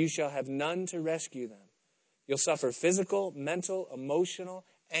 and you shall have none to rescue them. You'll suffer physical, mental, emotional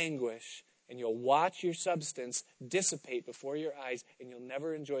anguish, and you'll watch your substance dissipate before your eyes, and you'll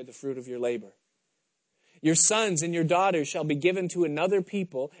never enjoy the fruit of your labor. Your sons and your daughters shall be given to another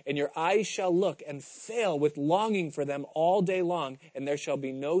people, and your eyes shall look and fail with longing for them all day long, and there shall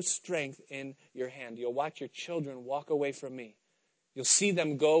be no strength in your hand. You'll watch your children walk away from me. You'll see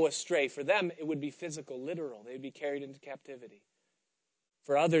them go astray. For them, it would be physical, literal. They'd be carried into captivity.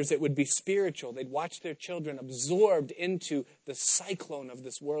 For others, it would be spiritual. They'd watch their children absorbed into the cyclone of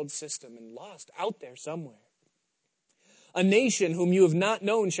this world system and lost out there somewhere. A nation whom you have not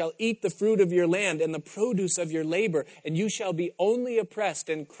known shall eat the fruit of your land and the produce of your labor, and you shall be only oppressed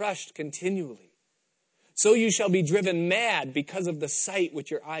and crushed continually. So you shall be driven mad because of the sight which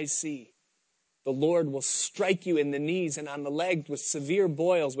your eyes see. The Lord will strike you in the knees and on the legs with severe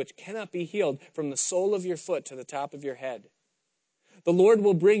boils which cannot be healed from the sole of your foot to the top of your head. The Lord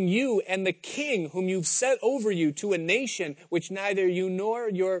will bring you and the king whom you've set over you to a nation which neither you nor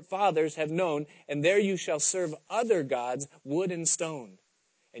your fathers have known, and there you shall serve other gods, wood and stone.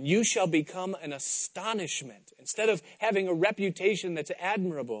 And you shall become an astonishment. Instead of having a reputation that's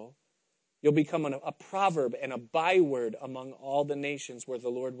admirable, you'll become a proverb and a byword among all the nations where the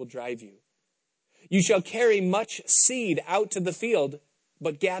Lord will drive you. You shall carry much seed out to the field,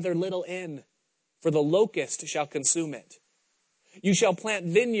 but gather little in, for the locust shall consume it. You shall plant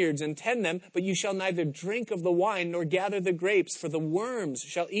vineyards and tend them, but you shall neither drink of the wine nor gather the grapes, for the worms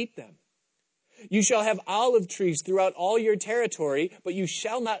shall eat them. You shall have olive trees throughout all your territory, but you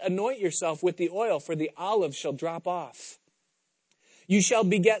shall not anoint yourself with the oil, for the olive shall drop off. You shall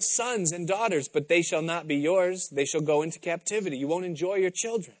beget sons and daughters, but they shall not be yours. They shall go into captivity. You won't enjoy your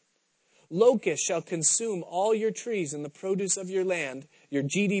children. Locusts shall consume all your trees and the produce of your land. Your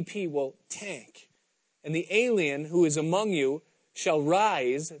GDP will tank. And the alien who is among you shall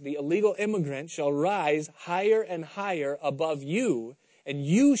rise, the illegal immigrant shall rise higher and higher above you, and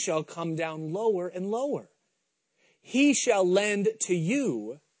you shall come down lower and lower. He shall lend to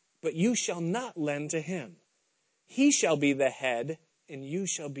you, but you shall not lend to him. He shall be the head, and you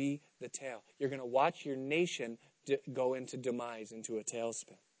shall be the tail. You're going to watch your nation go into demise, into a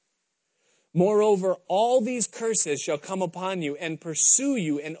tailspin. Moreover, all these curses shall come upon you and pursue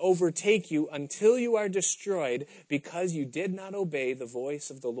you and overtake you until you are destroyed, because you did not obey the voice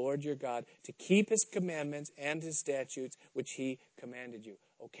of the Lord your God to keep his commandments and his statutes, which he commanded you.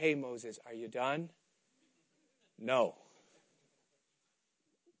 Okay, Moses, are you done? No.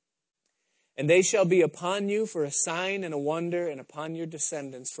 And they shall be upon you for a sign and a wonder, and upon your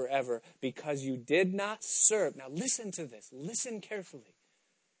descendants forever, because you did not serve. Now listen to this. Listen carefully.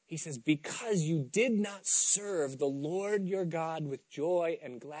 He says, because you did not serve the Lord your God with joy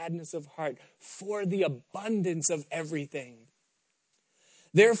and gladness of heart for the abundance of everything.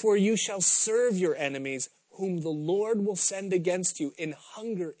 Therefore you shall serve your enemies, whom the Lord will send against you in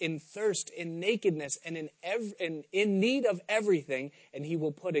hunger, in thirst, in nakedness, and in need of everything, and he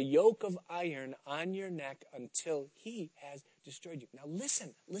will put a yoke of iron on your neck until he has destroyed you. Now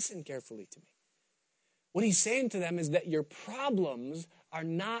listen carefully to me. What he's saying to them is that your problems are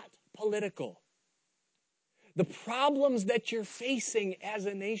not political. The problems that you're facing as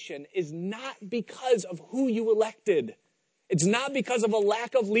a nation is not because of who you elected. It's not because of a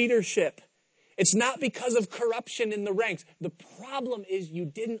lack of leadership. It's not because of corruption in the ranks. The problem is you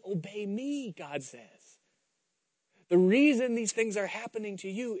didn't obey me, God says. The reason these things are happening to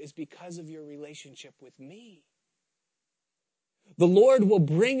you is because of your relationship with me. The Lord will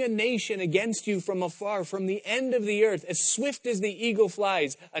bring a nation against you from afar, from the end of the earth, as swift as the eagle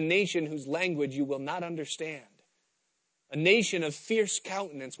flies, a nation whose language you will not understand. A nation of fierce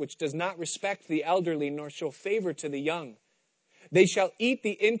countenance, which does not respect the elderly, nor show favor to the young. They shall eat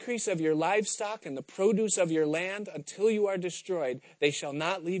the increase of your livestock and the produce of your land until you are destroyed. They shall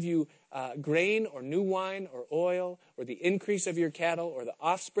not leave you grain or new wine or oil or the increase of your cattle or the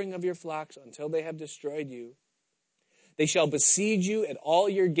offspring of your flocks until they have destroyed you. They shall besiege you at all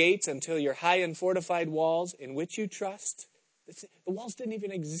your gates until your high and fortified walls in which you trust. The walls didn't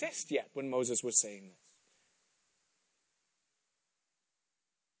even exist yet when Moses was saying this.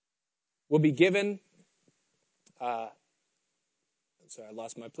 Will be given... Sorry, I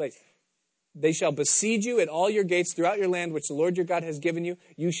lost my place. They shall besiege you at all your gates throughout your land, which the Lord your God has given you.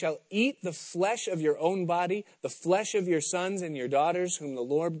 You shall eat the flesh of your own body, the flesh of your sons and your daughters, whom the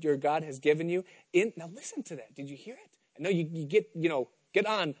Lord your God has given you. Now listen to that. Did you hear it? I know you get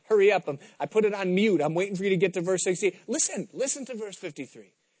on, hurry up. I put it on mute. I'm waiting for you to get to verse 60. Listen to verse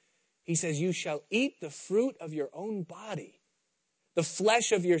 53. He says, you shall eat the fruit of your own body, the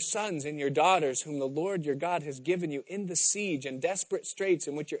flesh of your sons and your daughters, whom the Lord your God has given you in the siege and desperate straits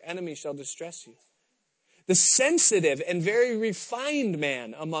in which your enemies shall distress you. The sensitive and very refined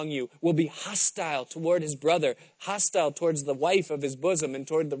man among you will be hostile toward his brother, hostile towards the wife of his bosom and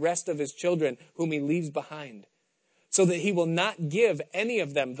toward the rest of his children, whom he leaves behind, so that he will not give any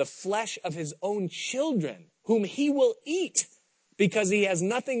of them the flesh of his own children, whom he will eat, because he has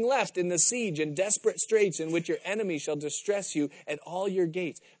nothing left in the siege and desperate straits in which your enemies shall distress you at all your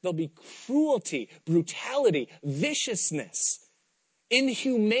gates. There'll be cruelty, brutality, viciousness,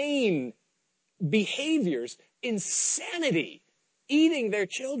 inhumane behaviors, insanity, eating their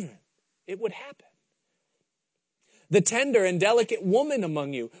children. It would happen. The tender and delicate woman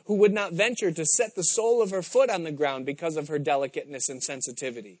among you who would not venture to set the sole of her foot on the ground because of her delicateness and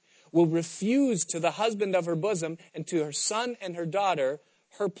sensitivity will refuse to the husband of her bosom and to her son and her daughter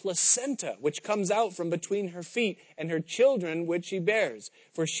her placenta, which comes out from between her feet, and her children which she bears.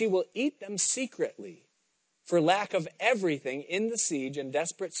 For she will eat them secretly, for lack of everything in the siege and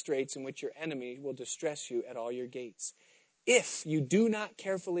desperate straits in which your enemy will distress you at all your gates. If you do not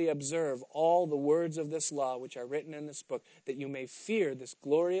carefully observe all the words of this law which are written in this book, that you may fear this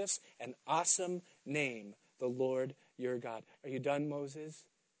glorious and awesome name, the Lord your God. Are you done, Moses?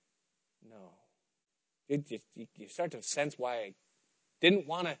 No. You start to sense why I didn't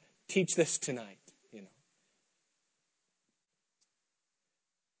want to teach this tonight,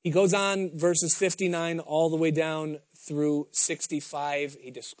 He goes on, verses 59 all the way down through 65.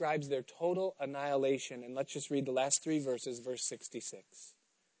 He describes their total annihilation. And let's just read the last three verses, verse 66.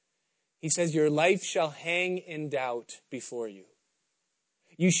 He says, your life shall hang in doubt before you.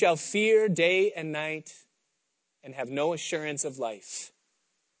 You shall fear day and night and have no assurance of life.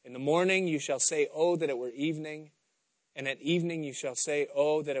 In the morning you shall say, oh, that it were evening. And at evening you shall say,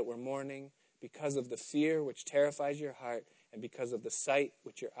 oh, that it were morning, because of the fear which terrifies your heart and because of the sight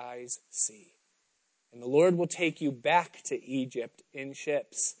which your eyes see. And the Lord will take you back to Egypt in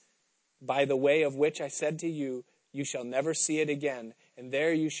ships, by the way of which I said to you, you shall never see it again. And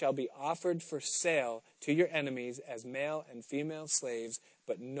there you shall be offered for sale to your enemies as male and female slaves,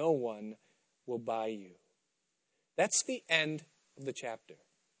 but no one will buy you. That's the end of the chapter.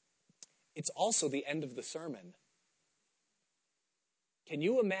 It's also the end of the sermon. Can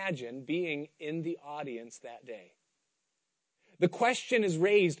you imagine being in the audience that day? The question is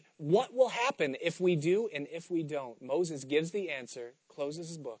raised, what will happen if we do and if we don't? Moses gives the answer, closes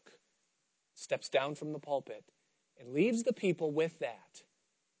his book, steps down from the pulpit, and leaves the people with that.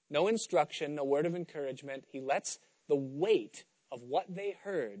 No instruction, no word of encouragement. He lets the weight of what they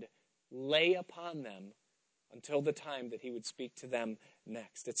heard lay upon them until the time that he would speak to them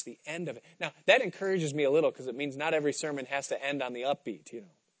next. It's the end of it. Now, that encourages me a little because it means not every sermon has to end on the upbeat,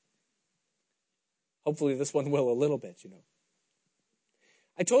 Hopefully this one will a little bit,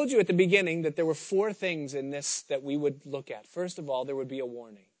 I told you at the beginning that there were four things in this that we would look at. First of all, there would be a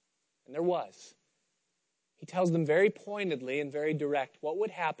warning. And there was. He tells them very pointedly and very direct what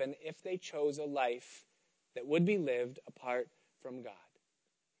would happen if they chose a life that would be lived apart from God.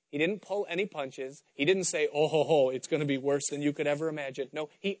 He didn't pull any punches. He didn't say, it's going to be worse than you could ever imagine. No,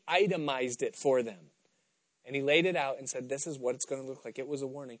 he itemized it for them. And he laid it out and said, this is what it's going to look like. It was a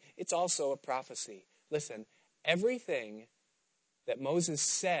warning. It's also a prophecy. Listen, Everything that Moses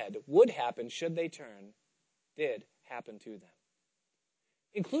said would happen should they turn did happen to them,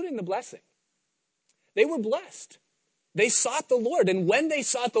 including the blessing. They were blessed. They sought the Lord, and when they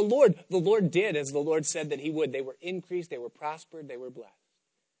sought the Lord did as the Lord said that he would. They were increased, they were prospered, they were blessed.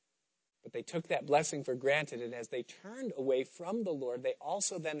 But they took that blessing for granted, and as they turned away from the Lord, they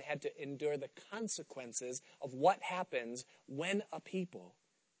also then had to endure the consequences of what happens when a people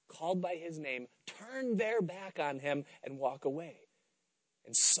called by his name turn their back on him and walk away.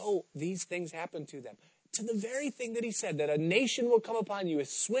 And so these things happen to them. To the very thing that he said, that a nation will come upon you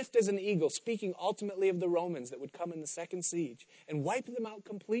as swift as an eagle, speaking ultimately of the Romans that would come in the second siege and wipe them out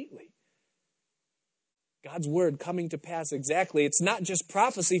completely. God's word coming to pass exactly. It's not just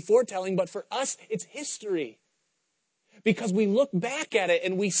prophecy, foretelling, but for us, it's history. Because we look back at it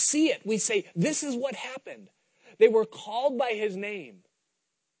and we see it. We say, this is what happened. They were called by his name.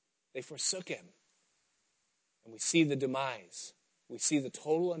 They forsook him. And we see the demise. We see the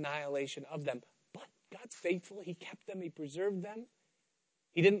total annihilation of them. But God's faithful. He kept them. He preserved them.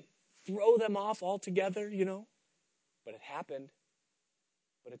 He didn't throw them off altogether, But it happened.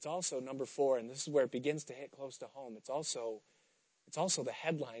 But it's also, number 4, and this is where it begins to hit close to home, it's also the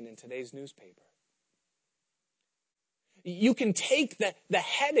headline in today's newspaper. You can take the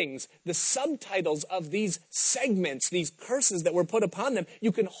headings, the subtitles of these segments, these curses that were put upon them,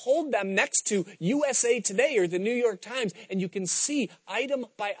 you can hold them next to USA Today or the New York Times, and you can see item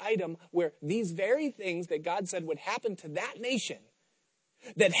by item where these very things that God said would happen to that nation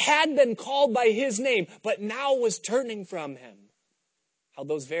that had been called by his name, but now was turning from him. How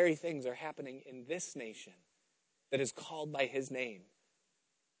those very things are happening in this nation that is called by his name,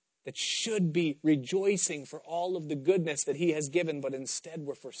 that should be rejoicing for all of the goodness that he has given, but instead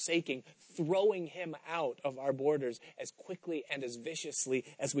we're forsaking, throwing him out of our borders as quickly and as viciously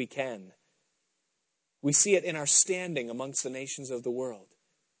as we can. We see it in our standing amongst the nations of the world.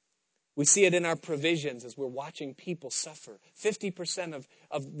 We see it in our provisions as we're watching people suffer. 50%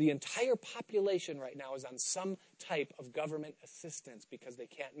 of the entire population right now is on some type of government assistance because they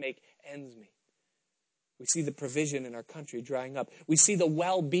can't make ends meet. We see the provision in our country drying up. We see the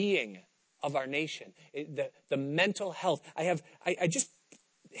well-being of our nation, the mental health. I just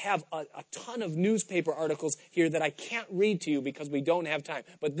have a ton of newspaper articles here that I can't read to you because we don't have time.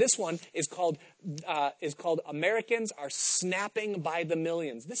 But this one is called Americans Are Snapping by the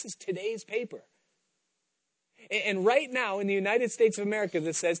Millions. This is today's paper. And right now in the United States of America,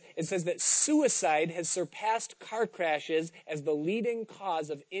 it says that suicide has surpassed car crashes as the leading cause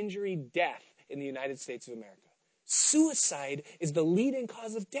of injury death in the United States of America. Suicide is the leading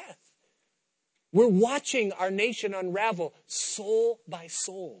cause of death. We're watching our nation unravel soul by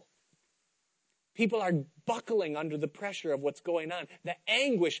soul. People are buckling under the pressure of what's going on, the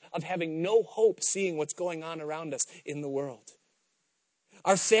anguish of having no hope seeing what's going on around us in the world.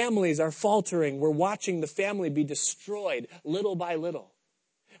 Our families are faltering. We're watching the family be destroyed little by little.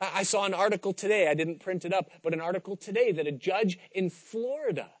 I saw an article today, I didn't print it up, but an article today that a judge in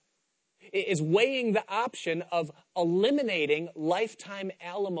Florida is weighing the option of eliminating lifetime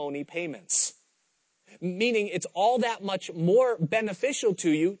alimony payments. Meaning it's all that much more beneficial to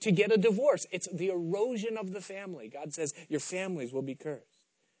you to get a divorce. It's the erosion of the family. God says your families will be cursed.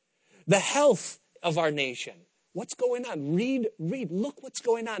 The health of our nation. What's going on? Read. Look what's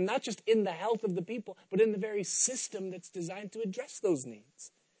going on. Not just in the health of the people, but in the very system that's designed to address those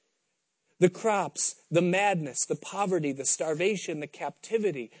needs. The crops, the madness, the poverty, the starvation, the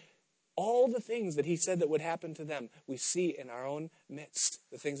captivity. All the things that he said that would happen to them, we see in our own midst.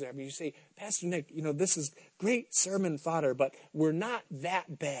 The things that happen. You say, Pastor Nick, this is great sermon fodder, but we're not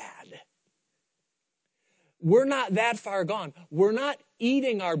that bad. We're not that far gone. We're not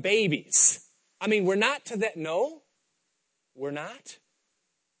eating our babies. We're not to that. No, we're not.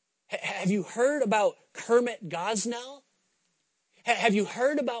 Have you heard about Kermit Gosnell? Have you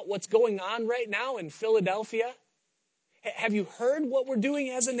heard about what's going on right now in Philadelphia? Have you heard what we're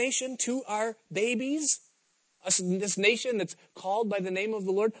doing as a nation to our babies? This nation that's called by the name of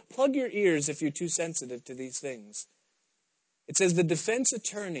the Lord? Plug your ears if you're too sensitive to these things. It says the defense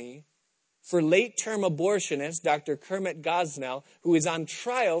attorney for late-term abortionist, Dr. Kermit Gosnell, who is on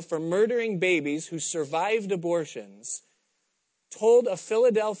trial for murdering babies who survived abortions, told a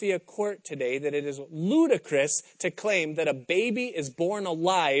Philadelphia court today that it is ludicrous to claim that a baby is born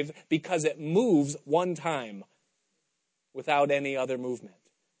alive because it moves one time without any other movement.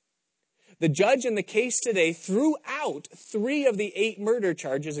 The judge in the case today threw out 3 of the 8 murder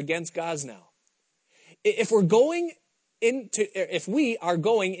charges against Gosnell. If we're going if we are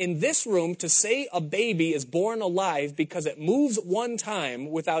going in this room to say a baby is born alive because it moves one time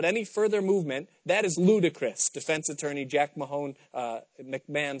without any further movement, that is ludicrous, defense attorney Jack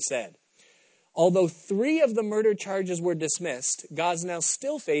McMahon said. Although 3 of the murder charges were dismissed, Gosnell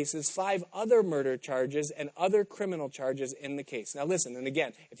still faces 5 other murder charges and other criminal charges in the case. Now listen, and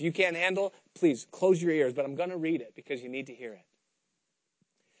again, if you can't handle, please close your ears, but I'm going to read it because you need to hear it.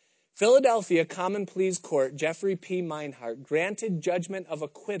 Philadelphia Common Pleas Court Jeffrey P. Meinhardt granted judgment of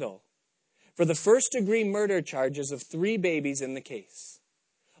acquittal for the first-degree murder charges of 3 babies in the case.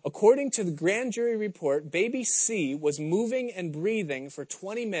 According to the grand jury report, baby C was moving and breathing for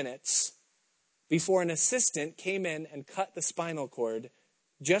 20 minutes before an assistant came in and cut the spinal cord,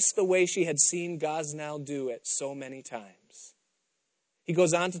 just the way she had seen Gosnell do it so many times. He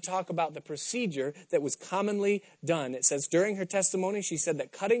goes on to talk about the procedure that was commonly done. It says, during her testimony, she said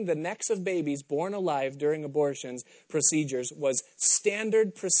that cutting the necks of babies born alive during abortions procedures was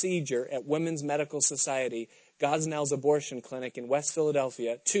standard procedure at Women's Medical Society, Gosnell's abortion clinic in West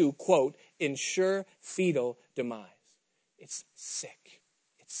Philadelphia, to, quote, ensure fetal demise. It's sick.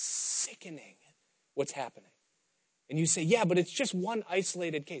 It's sickening what's happening. And you say, yeah, but it's just one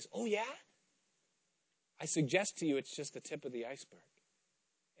isolated case. Oh, yeah? I suggest to you it's just the tip of the iceberg.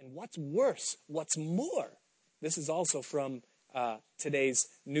 And what's worse, what's more, this is also from today's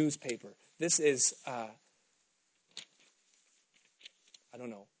newspaper. This is, I don't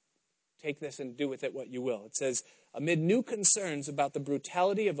know, take this and do with it what you will. It says, amid new concerns about the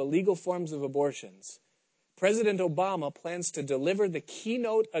brutality of illegal forms of abortions, President Obama plans to deliver the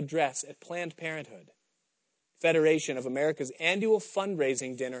keynote address at Planned Parenthood, Federation of America's annual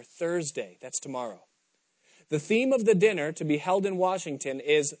fundraising dinner Thursday. That's tomorrow. The theme of the dinner to be held in Washington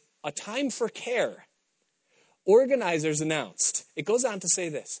is A Time for Care. Organizers announced, it goes on to say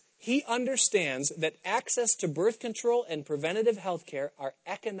this, he understands that access to birth control and preventative health care are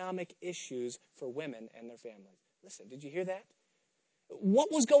economic issues for women and their families. Listen, did you hear that? What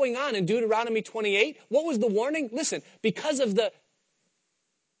was going on in Deuteronomy 28? What was the warning? Listen, because of the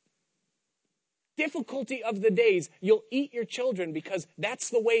difficulty of the days, you'll eat your children because that's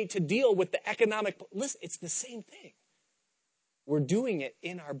the way to deal with the economic. Listen, it's the same thing. We're doing it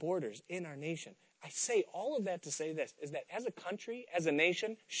in our borders, in our nation. I say all of that to say this, is that as a country, as a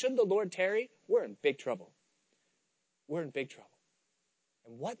nation, should the Lord tarry, we're in big trouble. We're in big trouble.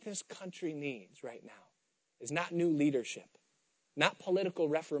 And what this country needs right now is not new leadership, not political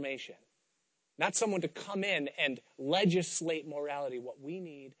reformation, not someone to come in and legislate morality. What we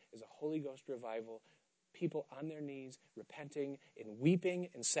need is a Holy Ghost revival, people on their knees, repenting and weeping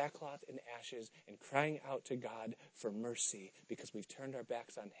in sackcloth and ashes and crying out to God for mercy because we've turned our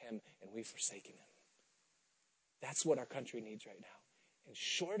backs on him and we've forsaken him. That's what our country needs right now. And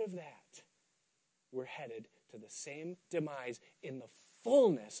short of that, we're headed to the same demise in the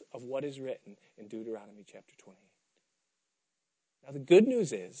fullness of what is written in Deuteronomy chapter 28. Now, the good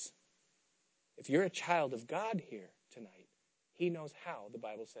news is, if you're a child of God here tonight, he knows how, the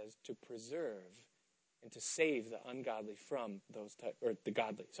Bible says, to preserve and to save the ungodly from those type, or the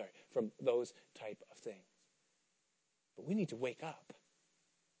godly, from those type of things. But we need to wake up.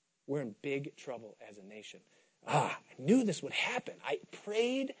 We're in big trouble as a nation. I knew this would happen. I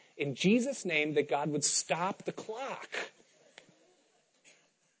prayed in Jesus' name that God would stop the clock.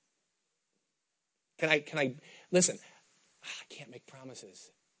 Can I listen? I can't make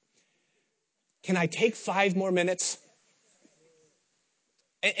promises. Can I take 5 more minutes?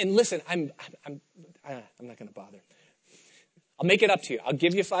 And listen, I'm not going to bother. I'll make it up to you. I'll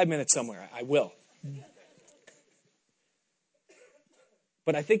give you 5 minutes somewhere. I will.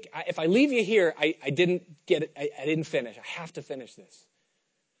 But I think if I leave you here, I didn't get it. I didn't finish. I have to finish this.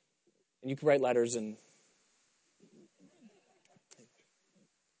 And you can write letters and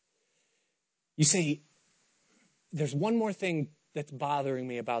you say, there's one more thing that's bothering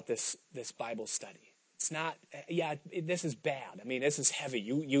me about this Bible study. It's not, this is bad. I mean, this is heavy.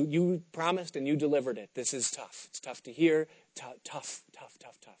 You promised and you delivered it. This is tough. It's tough to hear. Tough.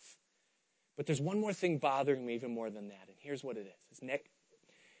 But there's one more thing bothering me even more than that. And here's what it is. It's Nick,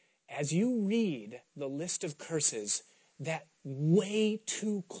 as you read the list of curses that way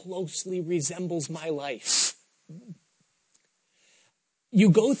too closely resembles my life, you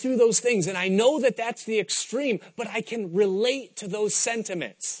go through those things, and I know that that's the extreme, but I can relate to those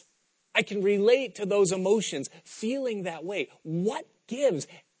sentiments. I can relate to those emotions, feeling that way. What gives?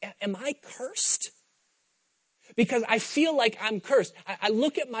 Am I cursed? Because I feel like I'm cursed. I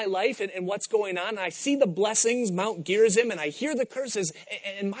look at my life and what's going on, and I see the blessings, Mount Gerizim, and I hear the curses.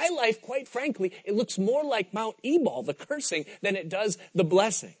 And in my life, quite frankly, it looks more like Mount Ebal, the cursing, than it does the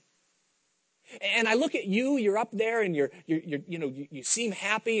blessing. And I look at you, you're up there and you seem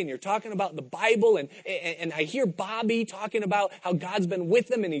happy and you're talking about the Bible and I hear Bobby talking about how God's been with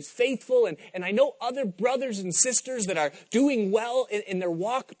them and he's faithful and I know other brothers and sisters that are doing well in their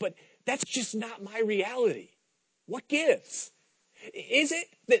walk, but that's just not my reality. What gives? Is it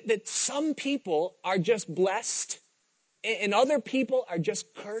that some people are just blessed and other people are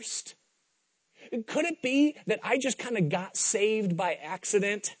just cursed? Could it be that I just kind of got saved by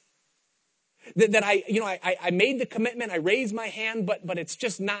accident? That I made the commitment, I raised my hand, but it's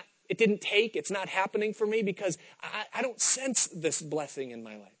just not, it didn't take, it's not happening for me because I don't sense this blessing in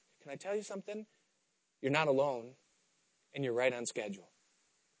my life. Can I tell you something? You're not alone and you're right on schedule.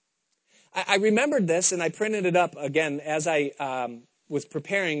 I remembered this and I printed it up again as I was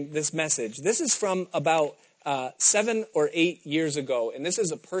preparing this message. This is from about 7 or 8 years ago, and this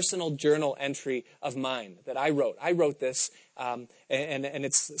is a personal journal entry of mine that I wrote. I wrote this, and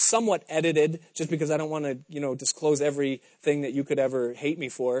it's somewhat edited, just because I don't want to, disclose everything that you could ever hate me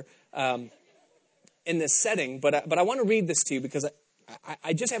for in this setting. But I want to read this to you because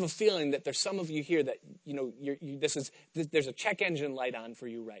I just have a feeling that there's some of you here that there's a check engine light on for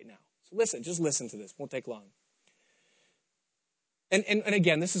you right now. So just listen to this. Won't take long. And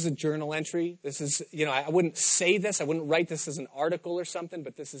again, this is a journal entry. This is, I wouldn't say this. I wouldn't write this as an article or something,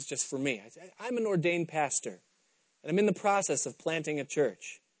 but this is just for me. I'm an ordained pastor, and I'm in the process of planting a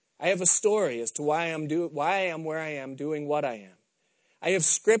church. I have a story as to why I am where I am, doing what I am. I have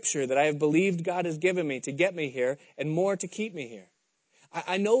scripture that I have believed God has given me to get me here and more to keep me here.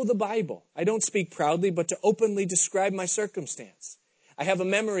 I know the Bible. I don't speak proudly, but to openly describe my circumstance. I have a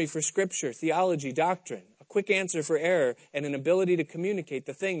memory for scripture, theology, doctrine, a quick answer for error, and an ability to communicate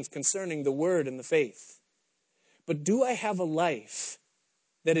the things concerning the word and the faith. But do I have a life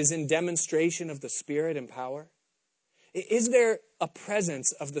that is in demonstration of the Spirit and power? Is there a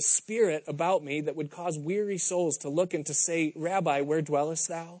presence of the Spirit about me that would cause weary souls to look and to say, Rabbi, where dwellest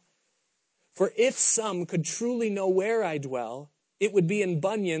thou? For if some could truly know where I dwell, it would be in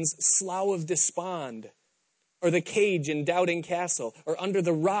Bunyan's Slough of Despond, or the cage in Doubting Castle, or under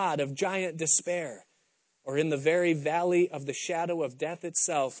the rod of giant despair, or in the very valley of the shadow of death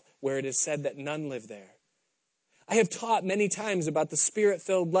itself, where it is said that none live there. I have taught many times about the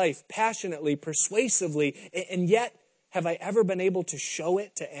Spirit-filled life, passionately, persuasively, and yet have I ever been able to show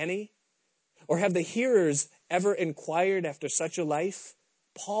it to any? Or have the hearers ever inquired after such a life?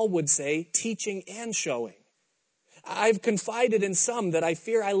 Paul would say, teaching and showing. I've confided in some that I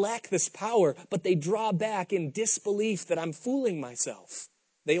fear I lack this power, but they draw back in disbelief that I'm fooling myself.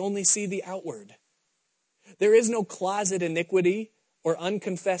 They only see the outward. There is no closet iniquity or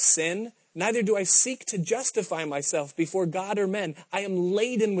unconfessed sin. Neither do I seek to justify myself before God or men. I am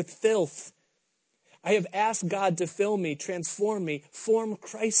laden with filth. I have asked God to fill me, transform me, form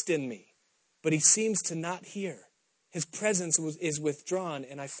Christ in me. But he seems to not hear. His presence is withdrawn,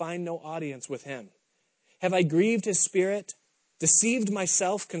 and I find no audience with him. Have I grieved his Spirit, deceived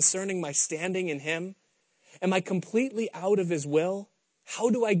myself concerning my standing in him? Am I completely out of his will? How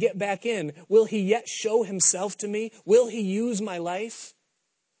do I get back in? Will he yet show himself to me? Will he use my life?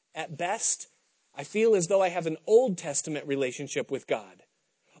 At best, I feel as though I have an Old Testament relationship with God,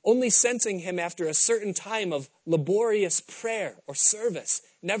 only sensing him after a certain time of laborious prayer or service,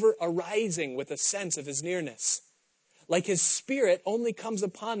 never arising with a sense of his nearness. Like his Spirit only comes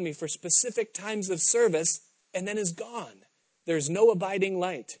upon me for specific times of service and then is gone. There is no abiding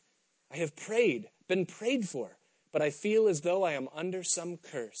light. I have prayed, been prayed for, but I feel as though I am under some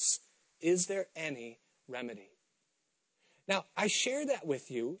curse. Is there any remedy? Now, I share that with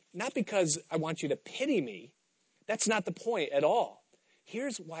you, not because I want you to pity me. That's not the point at all.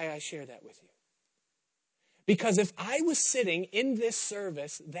 Here's why I share that with you. Because if I was sitting in this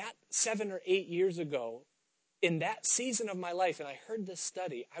service that 7 or 8 years ago, in that season of my life, and I heard this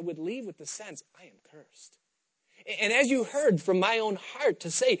study, I would leave with the sense, I am cursed. And as you heard from my own heart to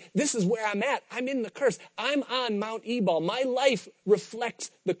say, this is where I'm at. I'm in the curse. I'm on Mount Ebal. My life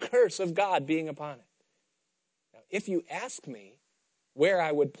reflects the curse of God being upon it. Now, if you ask me where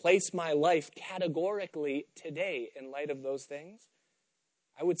I would place my life categorically today in light of those things,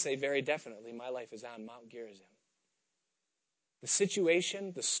 I would say very definitely my life is on Mount Gerizim. The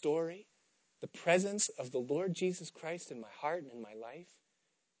situation, the story, the presence of the Lord Jesus Christ in my heart and in my life,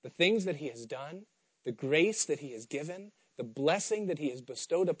 the things that he has done, the grace that he has given, the blessing that he has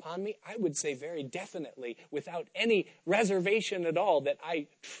bestowed upon me, I would say very definitely, without any reservation at all, that I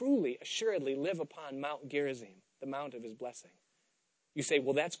truly, assuredly live upon Mount Gerizim, the mount of his blessing. You say,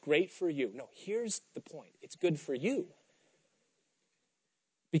 well, that's great for you. No, here's the point. It's good for you.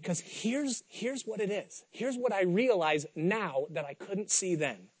 Because here's what it is. Here's what I realize now that I couldn't see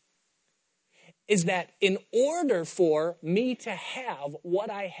then. is that in order for me to have what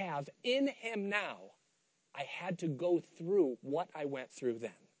I have in him now, I had to go through what I went through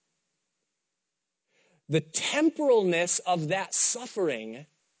then. The temporalness of that suffering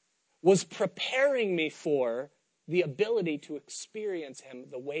was preparing me for the ability to experience him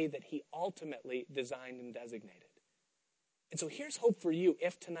the way that he ultimately designed and designated. And so here's hope for you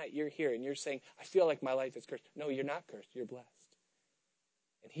if tonight you're here and you're saying, I feel like my life is cursed. No, you're not cursed. You're blessed.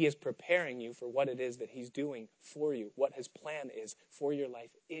 And he is preparing you for what it is that he's doing for you, what his plan is for your life,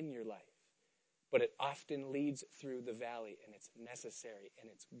 in your life. But it often leads through the valley, and it's necessary,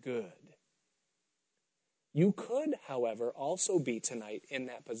 and it's good. You could, however, also be tonight in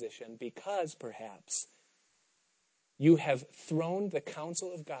that position because perhaps you have thrown the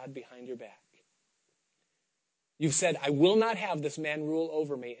counsel of God behind your back. You've said, I will not have this man rule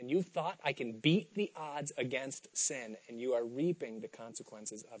over me, and you've thought I can beat the odds against sin, and you are reaping the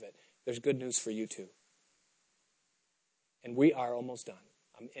consequences of it. There's good news for you too. And we are almost done.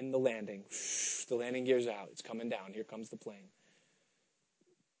 I'm in the landing. The landing gear's out. It's coming down. Here comes the plane.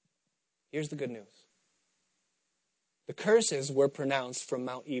 Here's the good news. The curses were pronounced from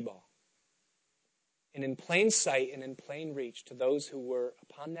Mount Ebal. And in plain sight and in plain reach to those who were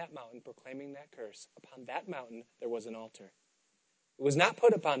upon that mountain proclaiming that curse, upon that mountain there was an altar. It was not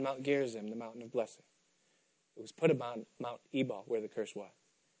put upon Mount Gerizim, the mountain of blessing. It was put upon Mount Ebal, where the curse was.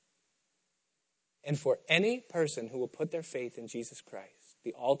 And for any person who will put their faith in Jesus Christ,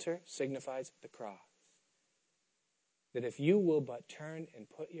 the altar signifies the cross. That if you will but turn and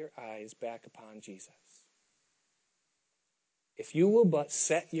put your eyes back upon Jesus, if you will but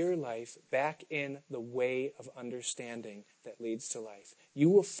set your life back in the way of understanding that leads to life,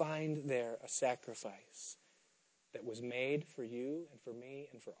 you will find there a sacrifice that was made for you and for me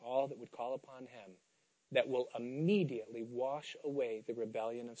and for all that would call upon him that will immediately wash away the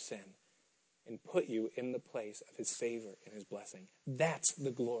rebellion of sin and put you in the place of his favor and his blessing. That's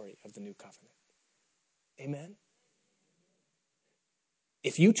the glory of the new covenant. Amen?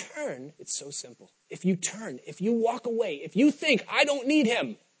 If you turn, it's so simple. If you turn, if you walk away, if you think, I don't need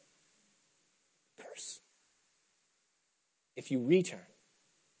him, curse. If you return,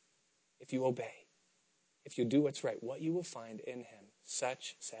 if you obey, if you do what's right, what you will find in him,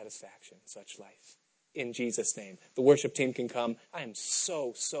 such satisfaction, such life. In Jesus' name. The worship team can come. I am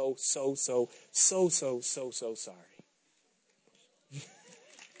so sorry.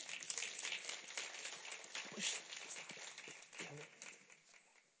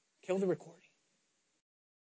 Kill the recording.